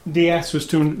the 3DS was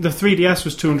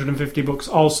 $250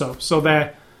 also. So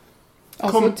they're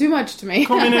also too much to me.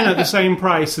 coming in at the same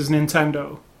price as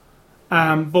Nintendo.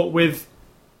 But with,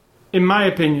 in my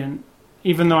opinion,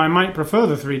 even though I might prefer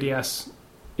the 3DS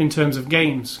in terms of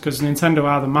games, because Nintendo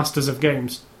are the masters of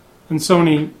games, and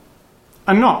Sony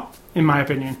are not, in my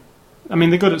opinion. I mean,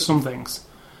 they're good at some things.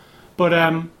 But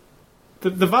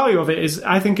the value of it is,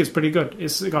 I think it's pretty good.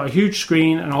 It's got a huge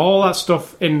screen and all that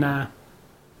stuff in there.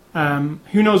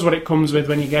 Who knows what it comes with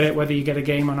when you get it, whether you get a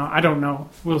game or not. I don't know.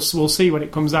 We'll see when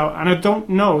it comes out. And I don't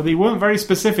know. They weren't very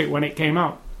specific when it came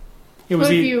out. It was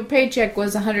if your paycheck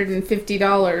was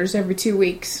 $150 every 2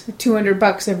 weeks,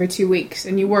 $200 every 2 weeks,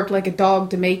 and you worked like a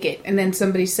dog to make it, and then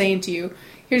somebody's saying to you,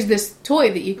 here's this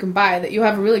toy that you can buy that you'll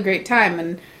have a really great time,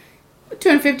 and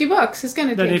 $250 is going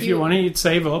to take you... Then if you want it, you'd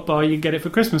save up, or you'd get it for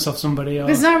Christmas off somebody. Or...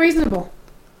 It's not reasonable.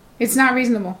 It's not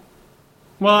reasonable.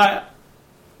 Well,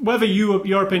 whether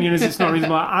your opinion is it's not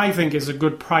reasonable, I think it's a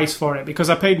good price for it, because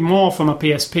I paid more for my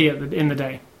PSP in the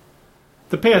day.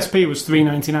 The PSP was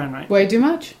 $3.99, right? Way too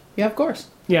much. Yeah, of course.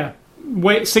 Yeah.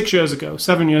 6 years ago,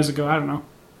 7 years ago, I don't know.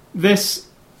 This,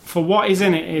 for what is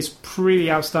in it, is pretty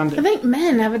outstanding. I think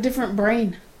men have a different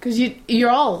brain. Because you're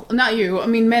all... Not you. I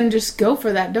mean, men just go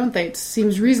for that, don't they? It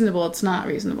seems reasonable. It's not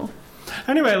reasonable.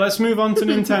 Anyway, let's move on to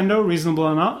Nintendo, reasonable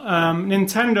or not.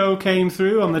 Nintendo came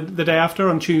through on the day after,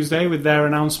 on Tuesday, with their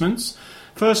announcements.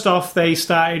 First off, they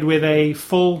started with a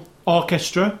full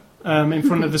orchestra in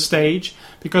front of the stage,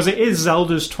 because it is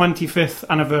Zelda's 25th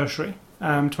anniversary.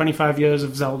 25 years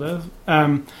of Zelda.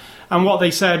 And what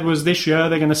they said was this year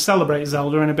they're going to celebrate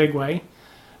Zelda in a big way.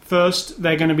 First,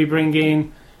 they're going to be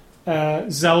bringing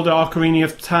Zelda Ocarina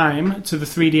of Time to the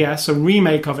 3DS, a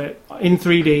remake of it in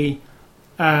 3D,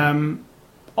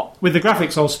 with the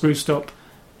graphics all spruced up.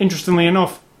 Interestingly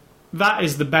enough, that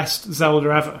is the best Zelda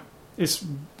ever. It's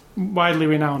widely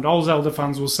renowned. All Zelda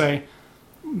fans will say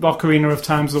Ocarina of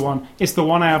Time's the one. It's the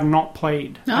one I have not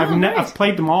played. I've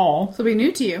played them all. So it'll be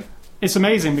new to you. It's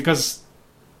amazing because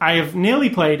I have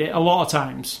nearly played it a lot of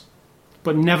times,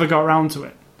 but never got around to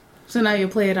it. So now you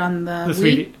play it on the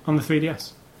 3D, on the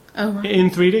 3DS. Oh, right. In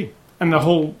 3D. And the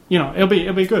whole, it'll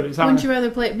be good. Wouldn't you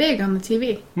rather play it big on the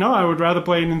TV? No, I would rather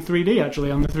play it in 3D, actually,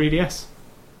 on the 3DS.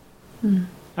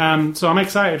 So I'm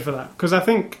excited for that, because I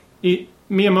think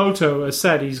Miyamoto has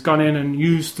said he's gone in and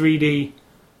used 3D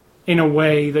in a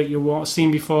way that you won't have seen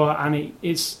before, and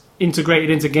it's integrated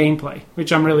into gameplay,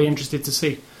 which I'm really interested to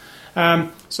see.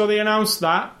 So they announced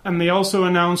that, and they also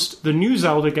announced the new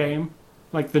Zelda game,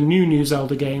 like the new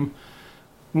Zelda game,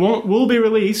 will be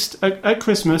released at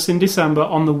Christmas in December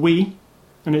on the Wii,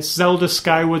 and it's Zelda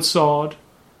Skyward Sword,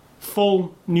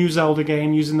 full new Zelda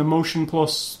game using the Motion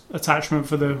Plus attachment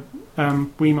for the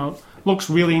Wiimote. Looks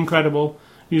really incredible.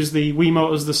 Use the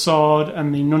Wiimote as the sword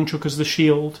and the nunchuk as the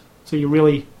shield, so you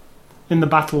really, in the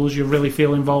battles, you really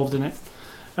feel involved in it.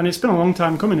 And it's been a long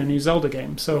time coming, a new Zelda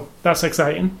game, so that's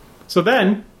exciting. So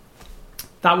then,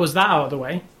 that was that out of the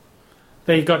way.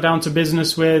 They got down to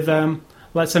business with,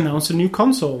 let's announce a new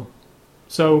console.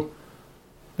 So,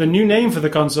 the new name for the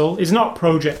console is not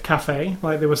Project Cafe,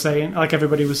 like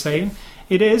everybody was saying.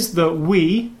 It is the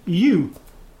Wii U.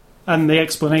 And the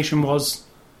explanation was,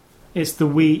 it's the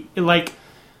Wii,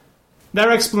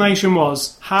 their explanation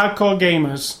was, hardcore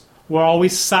gamers were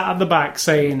always sat at the back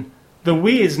saying, the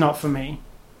Wii is not for me.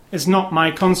 It's not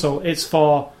my console. It's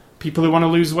for people who want to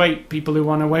lose weight, people who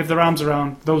want to wave their arms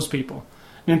around, those people.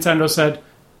 Nintendo said,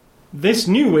 this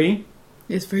new Wii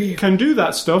is for you. Can do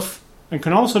that stuff and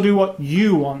can also do what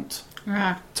you want.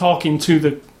 Talking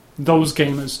to those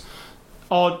gamers.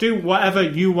 Or do whatever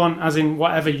you want, as in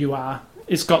whatever you are.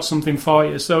 It's got something for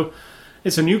you. So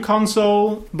it's a new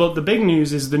console, but the big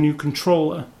news is the new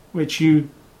controller, which you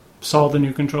saw the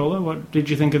new controller. What did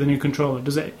you think of the new controller?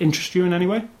 Does it interest you in any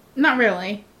way? Not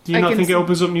really. Do you not think it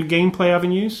opens up new gameplay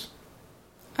avenues?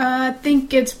 I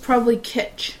think it's probably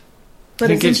kitsch. But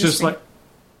I think it's just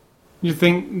you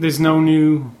think there's no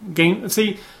new game.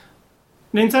 See,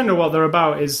 Nintendo, what they're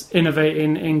about is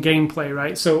innovating in gameplay,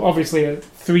 right? So obviously a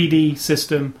 3D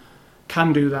system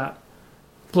can do that.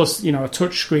 Plus, a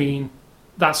touch screen.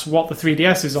 That's what the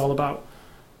 3DS is all about.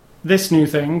 This new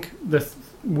thing, the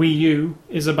Wii U,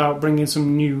 is about bringing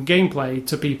some new gameplay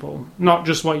to people. Not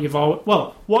just what you've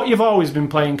always been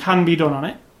playing can be done on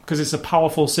it, because it's a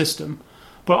powerful system.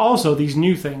 But also these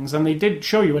new things, and they did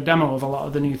show you a demo of a lot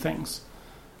of the new things.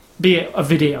 Be it a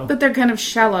video. But they're kind of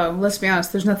shallow, let's be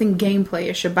honest. There's nothing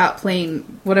gameplay-ish about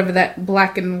playing whatever that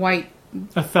black and white...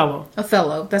 Othello.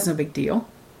 That's no big deal.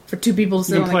 For two people to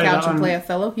sit on the couch and play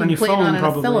Othello. You can play it on an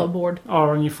Othello board.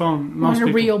 Or on your phone. On a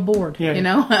real board,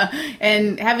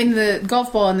 And having the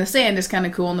golf ball in the sand is kind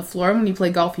of cool on the floor. When you play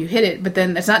golf, you hit it, but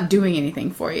then it's not doing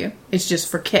anything for you. It's just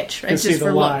for kitsch. It's just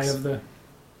for looks.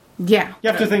 Yeah. You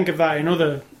have to think of that in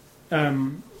other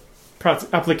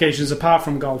applications apart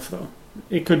from golf, though.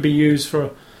 It could be used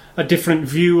for a different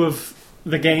view of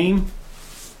the game.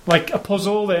 Like a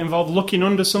puzzle that involved looking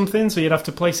under something, so you'd have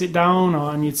to place it down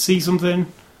and you'd see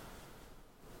something.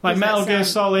 Like Does that Metal Gear sound-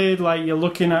 Solid, like you're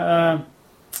looking at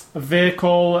a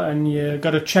vehicle and you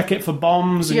got to check it for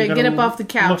bombs. You and gotta you get up off the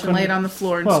couch and lay it on the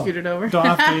floor and Well, scoot it over. Don't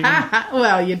have to even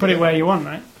Well, you put do. it where you want,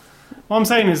 right? What I'm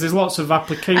saying is there's lots of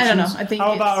applications. I don't know. I think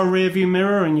How it's- about a rear view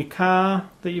mirror in your car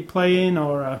that you play in,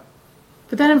 or a...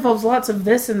 But that involves lots of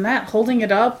this and that, holding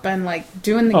it up and like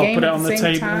doing the game put it at on the the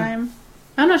same table. time.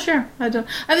 I'm not sure. I think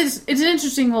it's an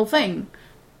interesting little thing,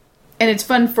 and it's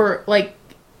fun for like.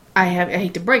 I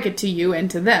hate to break it to you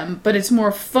and to them, but it's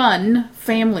more fun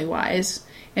family wise,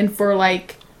 and for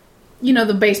like, you know,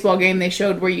 the baseball game they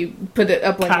showed where you put it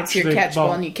up like it's Catch your the catch ball.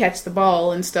 ball and you catch the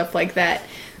ball and stuff like that.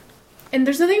 And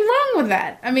there's nothing wrong with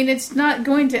that. I mean, it's not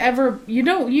going to ever. You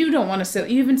don't want to sit.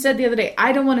 You even said the other day,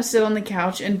 I don't want to sit on the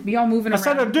couch and be all moving I around.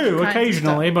 said I with do kinds of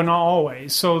occasionally, stuff. but not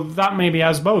always. So that maybe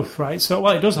has both, right? So,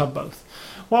 well, it does have both.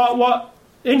 What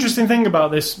interesting thing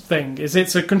about this thing is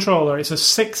it's a controller. It's a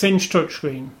 6-inch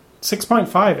touchscreen,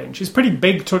 6.5 inch. It's pretty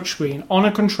big touchscreen on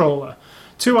a controller.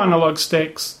 2 analog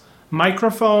sticks,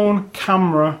 microphone,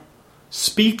 camera,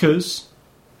 speakers,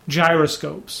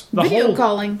 gyroscopes. The Video whole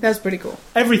calling. That's pretty cool.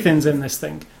 everything's in this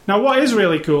thing. Now, what is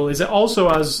really cool is it also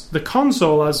has the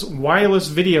console has wireless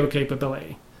video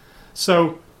capability.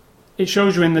 So it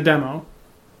shows you in the demo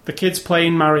the kid's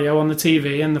playing Mario on the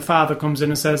TV, and the father comes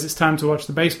in and says it's time to watch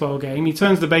the baseball game. He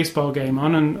turns the baseball game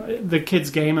on, and the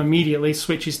kid's game immediately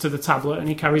switches to the tablet, and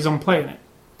he carries on playing it.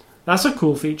 That's a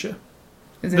cool feature.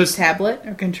 Is it This- a tablet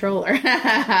or controller?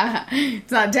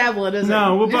 It's not a tablet, is it?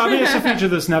 No, well, but I mean, it's a feature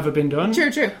that's never been done.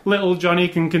 True. Little Johnny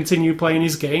can continue playing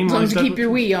his game. As long as you while keep he's-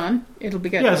 your Wii on, it'll be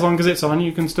good. Yeah, as long as it's on,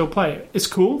 you can still play it. It's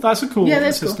cool. That's a cool Yeah,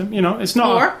 that's system. You know, it's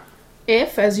not. Or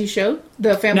if, as you showed,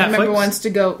 the family Netflix? member wants to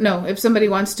go. No, if somebody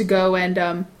wants to go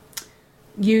and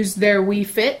use their Wii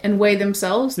Fit and weigh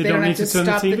themselves, they don't have to turn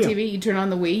the stop the TV on. TV. You turn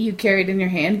on the Wii, you carry it in your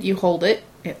hand, you hold it.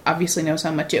 It obviously knows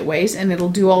how much it weighs, and it'll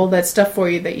do all that stuff for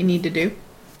you that you need to do.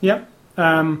 Yep.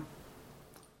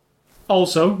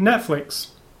 Also, Netflix.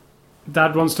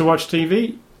 Dad wants to watch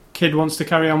TV. Kid wants to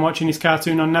carry on watching his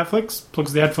cartoon on Netflix.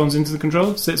 Plugs the headphones into the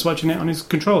controller. Sits watching it on his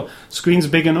controller. Screen's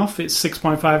big enough. It's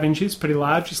 6.5 inches. Pretty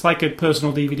large. It's like a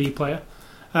personal DVD player.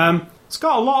 It's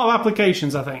got a lot of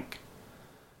applications, I think.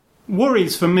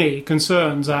 Worries for me,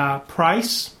 concerns are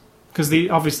price, because they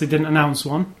obviously didn't announce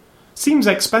one. Seems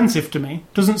expensive to me.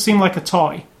 Doesn't seem like a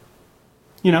toy.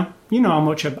 You know how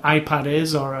much an iPad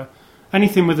is, or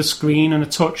anything with a screen and a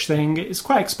touch thing. It's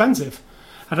quite expensive.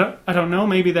 I don't know.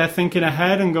 Maybe they're thinking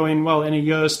ahead and going, well, in a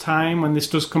year's time when this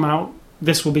does come out,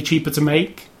 this will be cheaper to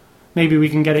make. Maybe we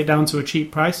can get it down to a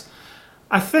cheap price.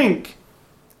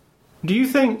 Do you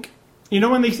think,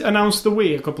 when they announced the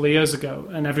Wii a couple of years ago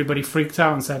and everybody freaked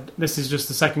out and said, this is just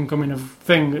the second coming of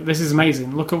thing, this is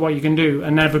amazing, look at what you can do,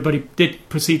 and everybody did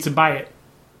proceed to buy it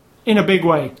in a big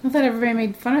way. I thought everybody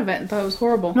made fun of it and thought it was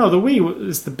horrible. No, the Wii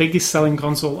is the biggest selling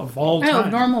console of all I know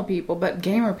time. normal people, but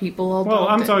gamer people all Well,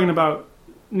 loved I'm it. talking about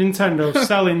Nintendo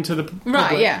selling to the public.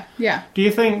 Right, yeah. Do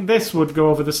you think this would go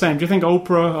over the same? Do you think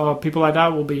Oprah or people like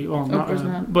that will be... Well, Oprah's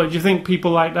not. But do you think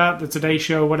people like that, the Today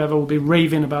Show, whatever, will be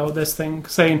raving about this thing,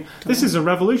 saying, this is a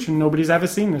revolution, nobody's ever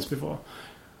seen this before?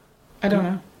 I don't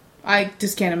know. I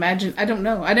just can't imagine. I don't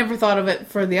know. I never thought of it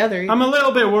for the other. I'm a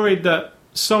little bit worried that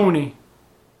Sony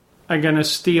are going to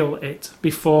steal it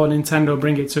before Nintendo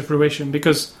bring it to fruition,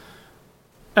 because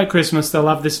at Christmas they'll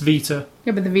have this Vita.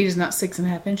 Yeah, but the Vita's not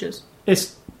 6.5 inches.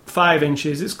 It's 5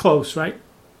 inches. It's close, right?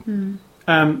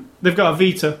 They've got a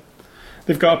Vita.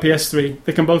 They've got a PS3.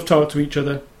 They can both talk to each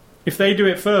other. If they do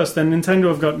it first, then Nintendo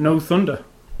have got no thunder.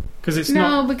 Because it's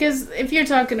not... No, because if you're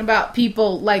talking about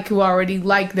people who already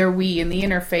like their Wii and the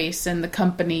interface and the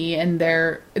company and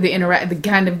the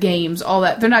kind of games, all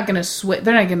that, they're not going to switch.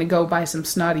 They're not going to go buy some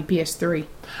snotty PS3.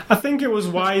 I think it was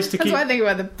wise to That's keep... what I think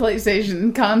about the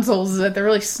PlayStation consoles, is that they're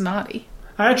really snotty.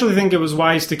 I actually think it was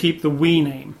wise to keep the Wii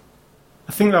name.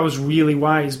 I think that was really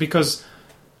wise, because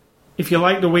if you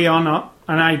like the Wii or not,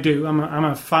 and I do, I'm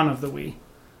a fan of the Wii,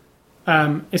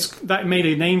 that made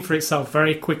a name for itself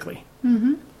very quickly.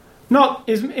 Mm-hmm.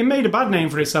 It made a bad name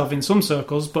for itself in some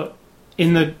circles, but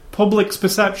in the public's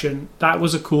perception, that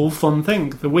was a cool, fun thing,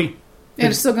 the Wii. And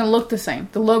it's still going to look the same.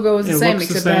 The logo is the same, looks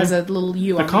the except it has same. a little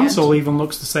U The on console the end. even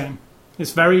looks the same.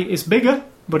 It's bigger,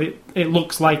 but it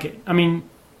looks like it. I mean,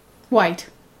 White.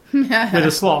 with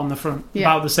a slot on the front, Yeah.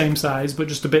 about the same size, but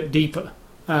just a bit deeper.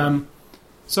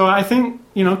 So I think,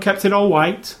 kept it all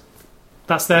white.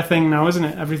 That's their thing now, isn't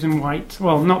it? Everything white.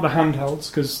 Well, not the handhelds,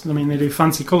 because, they do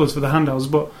fancy colours for the handhelds,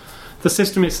 but the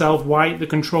system itself, white, the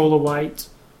controller, white.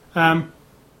 I'm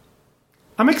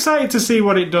excited to see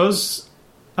what it does.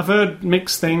 I've heard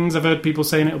mixed things. I've heard people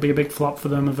saying it'll be a big flop for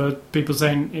them. I've heard people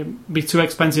saying it'll be too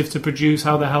expensive to produce.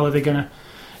 How the hell are they going to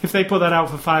if they put that out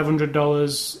for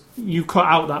 $500, you cut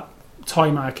out that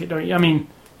toy market, don't you? I mean,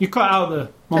 you cut out the...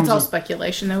 That's all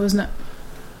speculation, though, isn't it?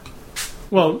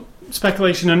 Well,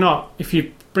 speculation or not, if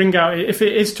you bring out... If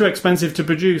it is too expensive to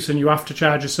produce and you have to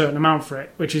charge a certain amount for it,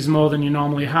 which is more than you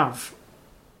normally have,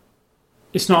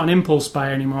 it's not an impulse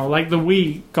buy anymore. Like the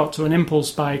Wii got to an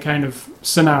impulse buy kind of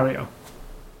scenario.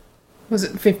 Was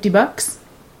it $50?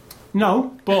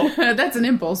 No, but... That's an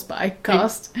impulse buy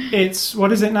cost. It's...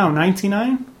 What is it now?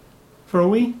 $99 for a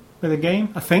Wii with a game,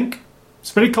 I think.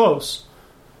 It's pretty close.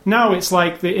 Now it's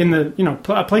like a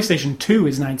PlayStation 2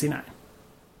 is $99.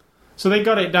 So they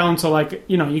got it down to like,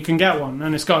 you can get one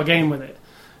and it's got a game with it.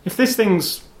 If this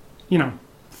thing's,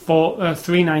 for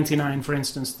 $3.99, for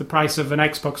instance, the price of an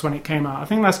Xbox when it came out, I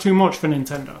think that's too much for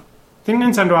Nintendo. I think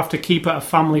Nintendo have to keep it a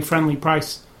family-friendly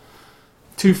price.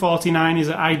 $2.49 is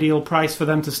an ideal price for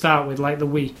them to start with, like the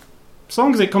Wii. As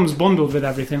long as it comes bundled with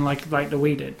everything, like the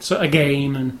Wii did. So a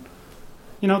game and...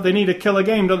 they need a killer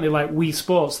game, don't they? Like Wii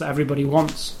Sports that everybody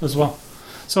wants as well.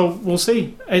 So we'll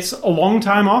see. It's a long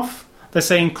time off. They're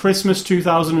saying Christmas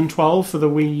 2012 for the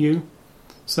Wii U.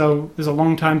 So there's a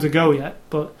long time to go yet.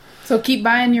 But so keep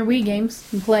buying your Wii games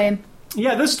and playing.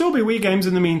 Yeah, there'll still be Wii games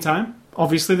in the meantime.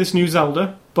 Obviously, this new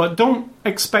Zelda. But don't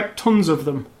expect tons of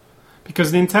them.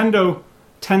 Because Nintendo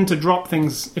tend to drop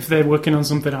things if they're working on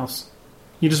something else.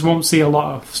 You just won't see a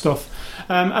lot of stuff.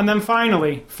 And then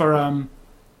finally, for...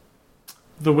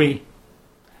 the Wii.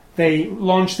 They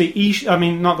launched the the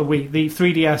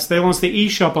 3DS. They launched the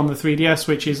eShop on the 3DS,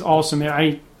 which is awesome.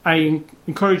 I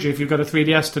encourage you, if you've got a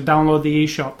 3DS, to download the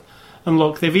eShop and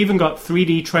look. They've even got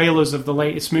 3D trailers of the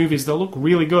latest movies that look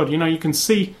really good. You can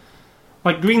see,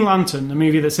 like Green Lantern, the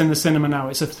movie that's in the cinema now.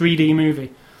 It's a 3D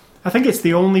movie. I think it's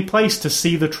the only place to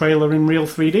see the trailer in real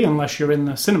 3D unless you're in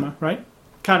the cinema, right?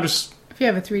 Can't just... If you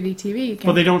have a 3D TV, you can...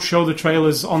 But they don't show the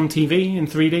trailers on TV in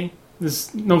 3D.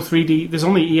 There's no 3D. There's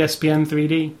only ESPN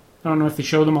 3D. I don't know if they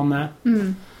show them on there.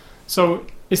 Mm. So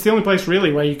it's the only place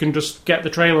really where you can just get the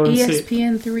trailer and see it.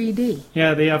 ESPN 3D.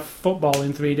 Yeah, they have football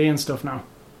in 3D and stuff now.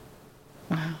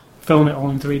 Wow. Film it all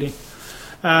in 3D.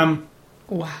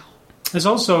 Wow. There's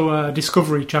also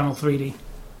Discovery Channel 3D.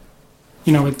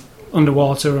 With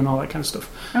underwater and all that kind of stuff.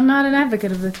 I'm not an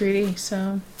advocate of the 3D,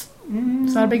 so...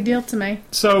 It's not a big deal to me.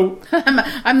 So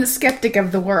I'm the skeptic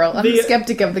of the world. I'm the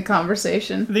skeptic of the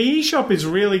conversation. The eShop is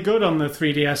really good on the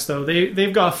 3DS, though.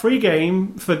 They've got a free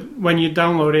game for when you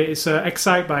download it. It's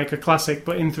Excitebike, a classic,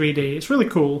 but in 3D. It's really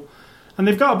cool. And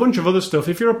they've got a bunch of other stuff.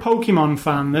 If you're a Pokemon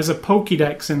fan, there's a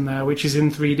Pokédex in there, which is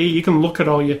in 3D. You can look at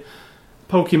all your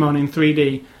Pokemon in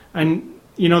 3D. And,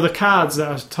 the cards that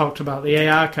I talked about, the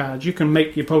AR cards, you can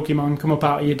make your Pokemon come up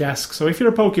out of your desk. So if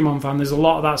you're a Pokemon fan, there's a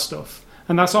lot of that stuff.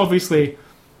 And that's obviously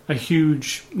a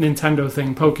huge Nintendo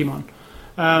thing, Pokemon.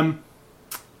 And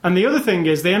the other thing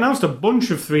is they announced a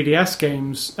bunch of 3DS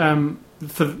games.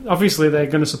 Obviously, they're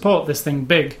going to support this thing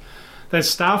big. There's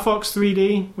Star Fox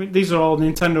 3D. These are all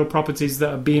Nintendo properties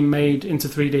that are being made into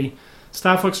 3D.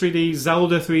 Star Fox 3D,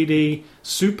 Zelda 3D,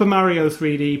 Super Mario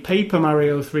 3D, Paper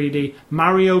Mario 3D,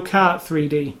 Mario Kart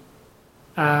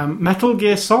 3D, Metal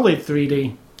Gear Solid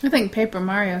 3D. I think Paper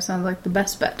Mario sounds like the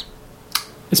best bet.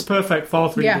 It's perfect for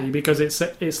 3D because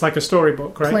it's like a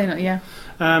storybook, right? Plain, yeah.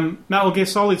 Metal Gear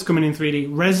Solid's coming in 3D.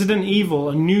 Resident Evil,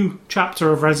 a new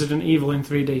chapter of Resident Evil in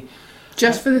 3D.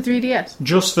 Just for the 3DS?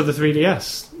 Just for the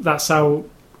 3DS. That's how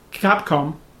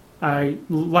Capcom, I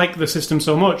like the system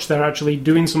so much, they're actually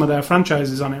doing some of their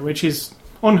franchises on it, which is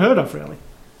unheard of, really.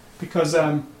 Because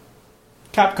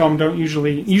Capcom don't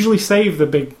usually save the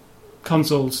big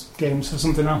consoles games for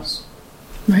something else.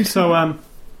 Right. So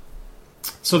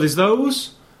there's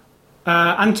those.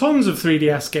 And tons of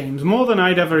 3DS games, more than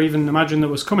I'd ever even imagined that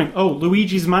was coming. Oh,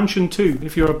 Luigi's Mansion 2.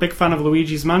 If you're a big fan of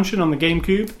Luigi's Mansion on the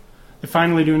GameCube, they're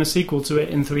finally doing a sequel to it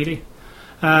in 3D.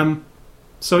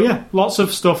 So yeah, lots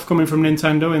of stuff coming from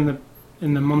Nintendo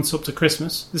in the months up to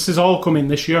Christmas. This is all coming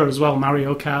this year as well,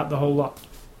 Mario Kart, the whole lot.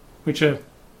 Which are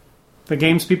the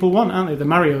games people want, aren't they? The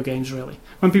Mario games, really.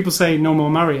 When people say no more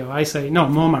Mario, I say no,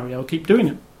 more Mario, keep doing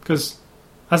it. Because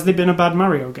has there been a bad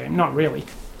Mario game? Not really.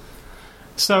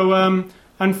 So,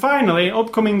 and finally,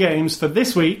 upcoming games for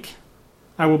this week.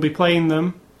 I will be playing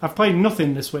them. I've played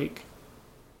nothing this week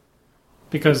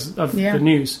because of the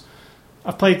news.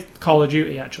 I've played Call of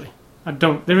Duty, actually.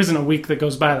 There isn't a week that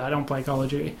goes by that I don't play Call of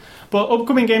Duty. But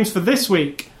upcoming games for this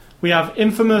week, we have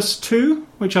Infamous 2,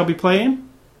 which I'll be playing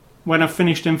when I've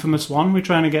finished Infamous 1. We're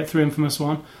trying to get through Infamous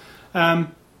 1.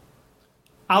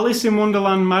 Alice in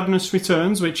Wonderland Madness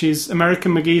Returns, which is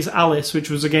American McGee's Alice,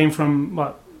 which was a game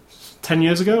from, 10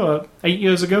 years ago or 8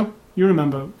 years ago? You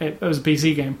remember. It was a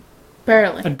PC game.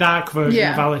 Barely. A dark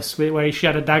version of Alice where she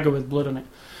had a dagger with blood on it.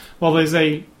 Well, there's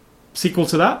a sequel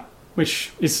to that,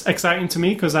 which is exciting to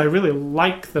me because I really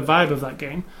like the vibe of that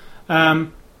game.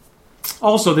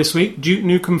 Also this week, Duke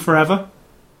Nukem Forever,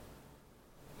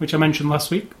 which I mentioned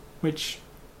last week, which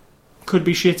could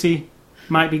be shitty,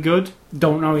 might be good,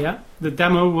 don't know yet. The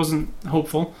demo wasn't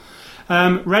hopeful.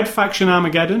 Red Faction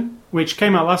Armageddon, which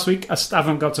came out last week. I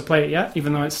haven't got to play it yet,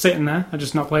 even though it's sitting there. I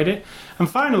just not played it. And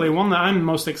finally, one that I'm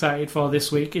most excited for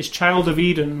this week is Child of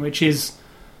Eden, which is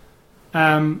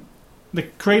the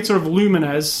creator of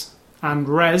Lumines and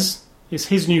Rez is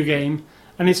his new game.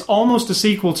 And it's almost a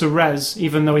sequel to Rez,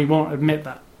 even though he won't admit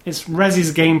that. It's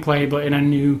Rez's gameplay, but in a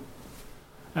new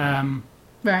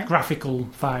graphical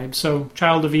vibe. So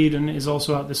Child of Eden is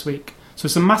also out this week. So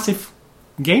it's a massive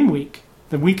game week.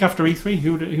 The week after E3,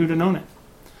 who'd have known it?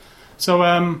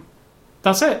 So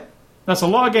that's it. That's a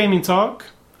lot of gaming talk.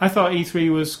 I thought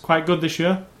E3 was quite good this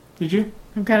year. Did you?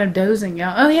 I'm kind of dozing,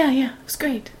 yeah. Oh, yeah, it was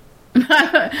great.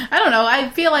 I don't know. I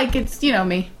feel like it's,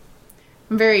 me.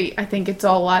 I think it's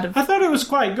all a lot of... I thought it was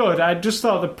quite good. I just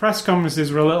thought the press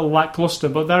conferences were a little lackluster,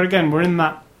 but there again, we're in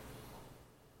that...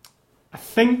 I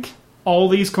think all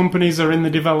these companies are in the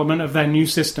development of their new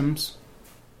systems.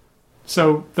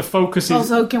 So the focus is...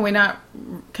 Also, can we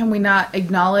not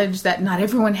acknowledge that not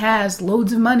everyone has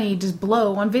loads of money to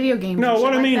blow on video games? No,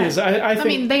 what I mean is, I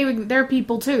think... they're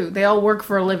people too. They all work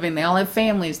for a living. They all have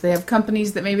families. They have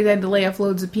companies that maybe they had to lay off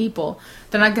loads of people.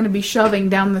 They're not going to be shoving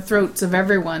down the throats of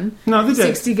everyone. No, they do.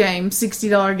 60 games,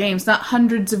 $60 games, not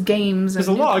hundreds of games. There's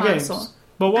a lot of games.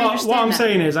 But what I'm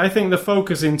saying is, I think the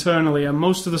focus internally, and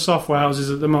most of the software houses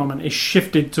at the moment, is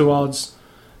shifted towards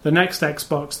the next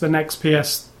Xbox, the next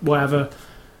PS, whatever,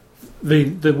 the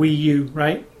Wii U,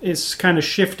 right? It's kind of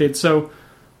shifted, so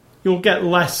you'll get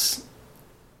less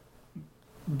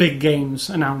big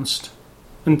games announced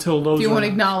until those... Do you want to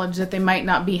acknowledge that they might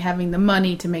not be having the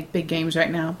money to make big games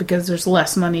right now because there's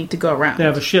less money to go around? They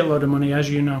have a shitload of money, as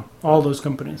you know, all those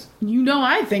companies.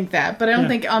 I think that, but I don't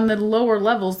think on the lower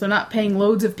levels they're not paying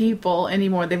loads of people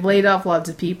anymore. They've laid off lots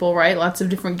of people, right? Lots of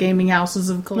different gaming houses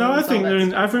have closed. No, I think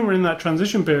we're in that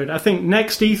transition period. I think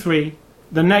next E3,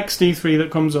 the next E3 that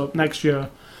comes up next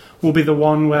year, will be the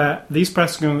one where these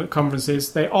press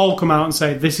conferences, they all come out and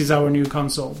say, this is our new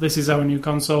console, this is our new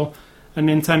console, and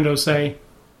Nintendo say,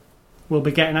 we'll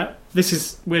be getting it.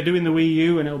 We're doing the Wii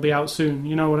U and it'll be out soon.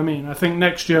 You know what I mean? I think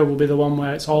next year will be the one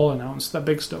where it's all announced, that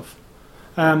big stuff.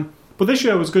 But this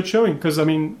year was good showing because,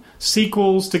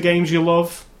 sequels to games you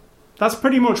love, that's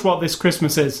pretty much what this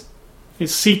Christmas is.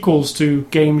 It's sequels to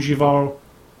games you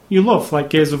love, like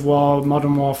Gears of War,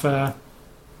 Modern Warfare,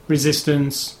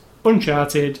 Resistance,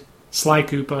 Uncharted, Sly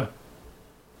Cooper,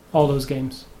 all those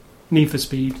games. Need for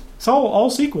Speed. It's all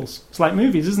sequels. It's like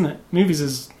movies, isn't it? Movies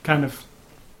is kind of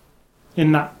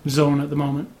in that zone at the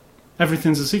moment.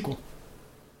 Everything's a sequel.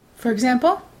 For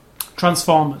example?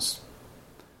 Transformers.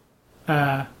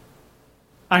 Iron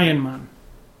Man.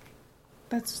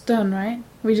 That's done, right?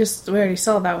 We already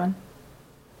saw that one.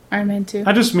 Iron Man 2.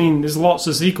 I just mean there's lots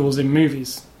of sequels in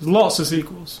movies. There's lots of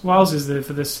sequels. What else is there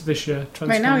for this year?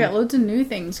 Right now we got loads of new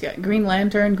things. We got Green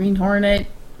Lantern, Green Hornet,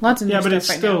 lots of new stuff. Yeah, but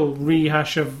it's still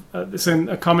rehash of... it's in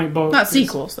a comic book. Not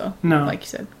sequels, though. No. Like you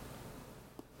said.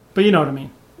 But you know what I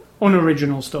mean.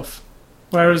 Unoriginal stuff.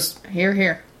 Whereas...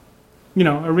 Here.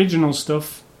 Original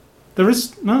stuff... There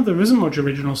isn't much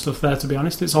original stuff there, to be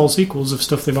honest. It's all sequels of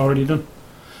stuff they've already done.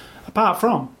 Apart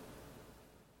from...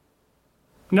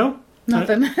 No?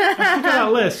 Nothing. I think of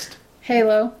that list.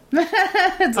 Halo.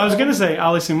 I was going to say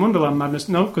Alice in Wonderland Madness.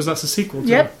 No, because that's a sequel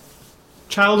to it.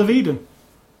 Child of Eden.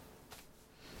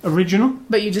 Original.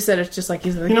 But you just said it's just like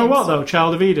these other games. You know what, though?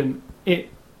 Child of Eden, it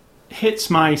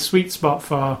hits my sweet spot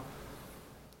for...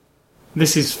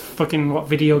 This is fucking what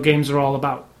video games are all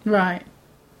about. Right.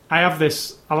 I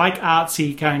like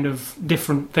artsy kind of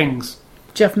different things.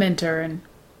 Jeff Minter and...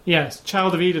 Yes,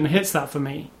 Child of Eden hits that for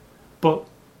me. But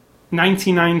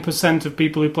 99% of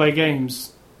people who play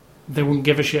games, they wouldn't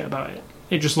give a shit about it.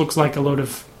 It just looks like a load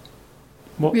of...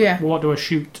 What do I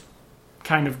shoot?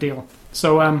 Kind of deal.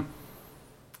 So,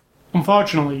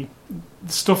 unfortunately,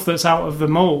 the stuff that's out of the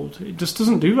mould, it just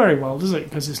doesn't do very well, does it?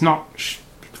 Because it's not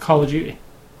Call of Duty.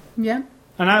 Yeah.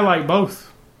 And I like both.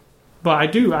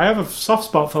 But I have a soft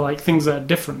spot for like things that are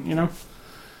different,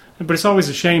 But it's always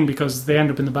a shame because they end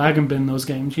up in the bargain bin, those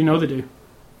games. They do.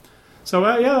 So,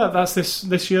 that's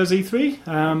this year's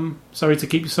E3. Sorry to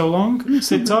keep you so long.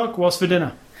 Sid Talk, what's for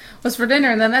dinner? What's for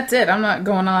dinner, and then that's it. I'm not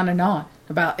going on and on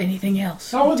about anything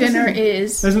else. Oh, dinner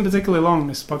isn't particularly long,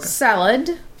 this podcast.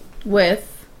 Salad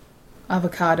with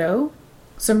avocado,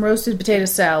 some roasted potato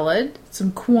salad,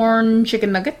 some corn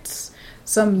chicken nuggets,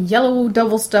 some yellow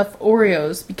double stuffed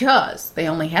Oreos because they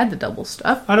only had the double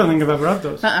stuff. I don't think I've ever had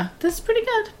those. This is pretty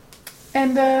good.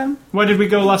 And where did we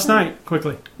go last night?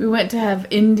 Quickly. We went to have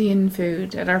Indian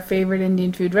food at our favorite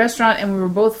Indian food restaurant, and we were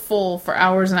both full for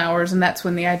hours and hours, and that's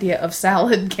when the idea of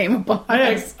salad came upon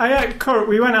us. I ate curry.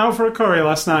 We went out for a curry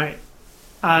last night,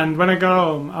 and when I got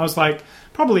home, I was like,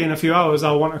 probably in a few hours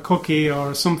I'll want a cookie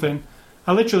or something.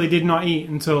 I literally did not eat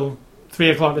until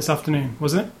 3 o'clock this afternoon,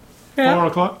 was it? Yeah. 4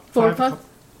 o'clock? 4 o'clock?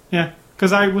 Yeah,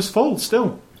 because I was full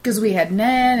still. Because we had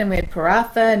naan, and we had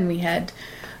paratha, and we had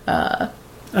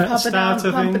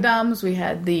papadums. We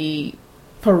had the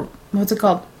what's it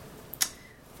called?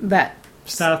 That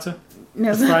starter.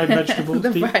 No, the fried vegetables.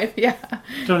 Yeah.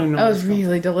 Don't even know. That was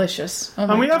really delicious. Oh,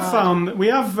 and we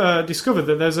have discovered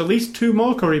that there's at least 2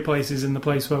 more curry places in the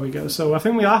place where we go. So I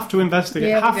think we have to investigate.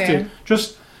 Yeah,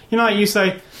 Just like you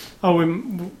say,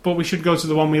 but we should go to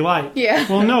the one we like. Yeah.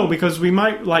 Well, no, because we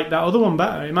might like that other one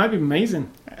better. It might be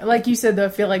amazing. Like you said, though, I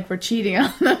feel like we're cheating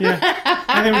on them. Yeah.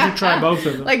 I think we should try both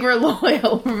of them. Like we're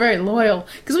loyal. We're very loyal.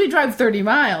 Because we drive 30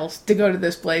 miles to go to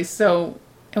this place, and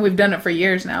we've done it for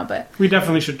years now, but... We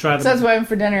definitely should try them. So that's why I'm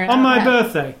for dinner. On my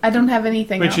birthday. I don't have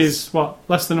anything else. Which is,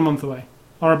 less than a month away?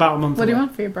 Or about a month away? What do you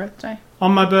want for your birthday?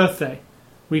 On my birthday,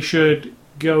 we should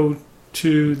go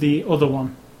to the other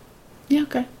one. Yeah,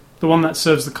 okay. The one that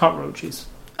serves the cockroaches.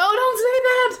 Oh, don't say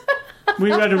that!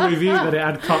 We read a review that it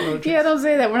had cockroaches. Yeah, don't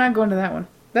say that. We're not going to that one.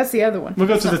 That's the other one. We'll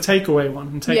go to the takeaway one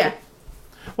and take it.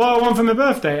 Well, one for my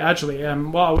birthday, actually.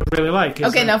 What I would really like is...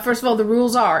 Okay, now, first of all, the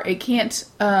rules are, it can't...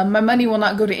 my money will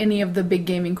not go to any of the big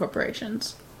gaming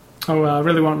corporations. Oh, I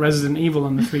really want Resident Evil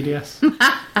on the 3DS.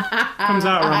 Comes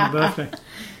out around my birthday.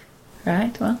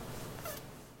 Right, well...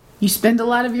 You spend a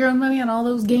lot of your own money on all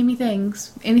those gamey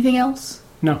things. Anything else?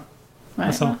 No. Right,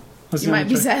 that's all. That's you might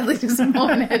be sadly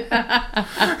disappointed.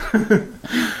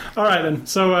 All right, then.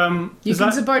 So, you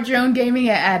can support your own gaming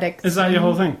addicts. Is that your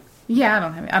whole thing? Yeah, I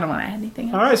don't want to add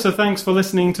anything else. All right, so thanks for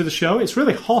listening to the show. It's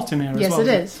really hot in here as well. Yes, it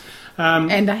is.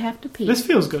 And I have to pee. This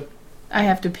feels good. I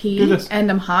have to pee,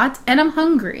 and I'm hot, and I'm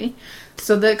hungry.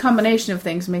 So the combination of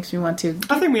things makes me want to...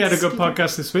 I think we had a good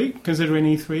podcast this week, considering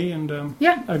E3 and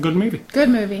a good movie. Good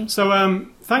movie. So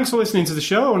thanks for listening to the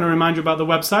show. I want to remind you about the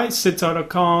website,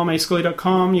 sidtar.com,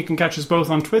 ascully.com. You can catch us both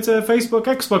on Twitter, Facebook,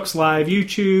 Xbox Live,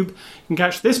 YouTube. You can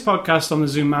catch this podcast on the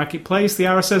Zoom Marketplace, the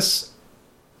RSS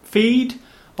feed,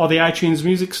 or the iTunes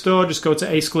Music Store. Just go to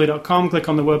ascully.com, click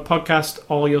on the word podcast.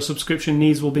 All your subscription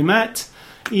needs will be met.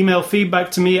 Email feedback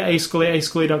to me at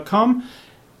ascully@ascully.com.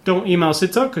 Don't email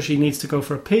Sitar because she needs to go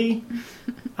for a pee.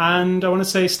 And I want to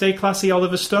say stay classy,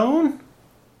 Oliver Stone.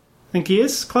 I think he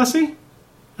is classy.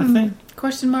 I think.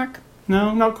 Question mark?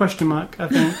 No, not question mark. I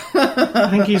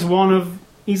think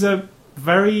he's a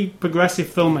very progressive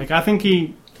filmmaker. I think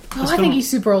I think he's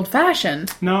super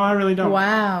old-fashioned. No, I really don't.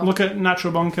 Wow. Look at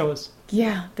Natural Born Killers.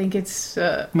 Yeah, I think it's...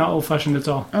 not old-fashioned at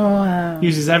all. Oh, wow.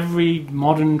 Uses every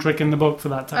modern trick in the book for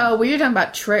that time. Oh, well, you're talking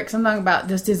about tricks. I'm talking about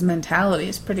just his mentality.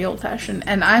 It's pretty old-fashioned.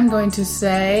 And I'm going to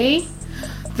say,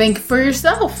 think for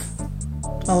yourself,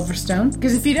 Oliver Stone.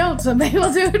 Because if you don't, somebody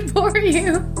will do it for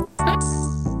you.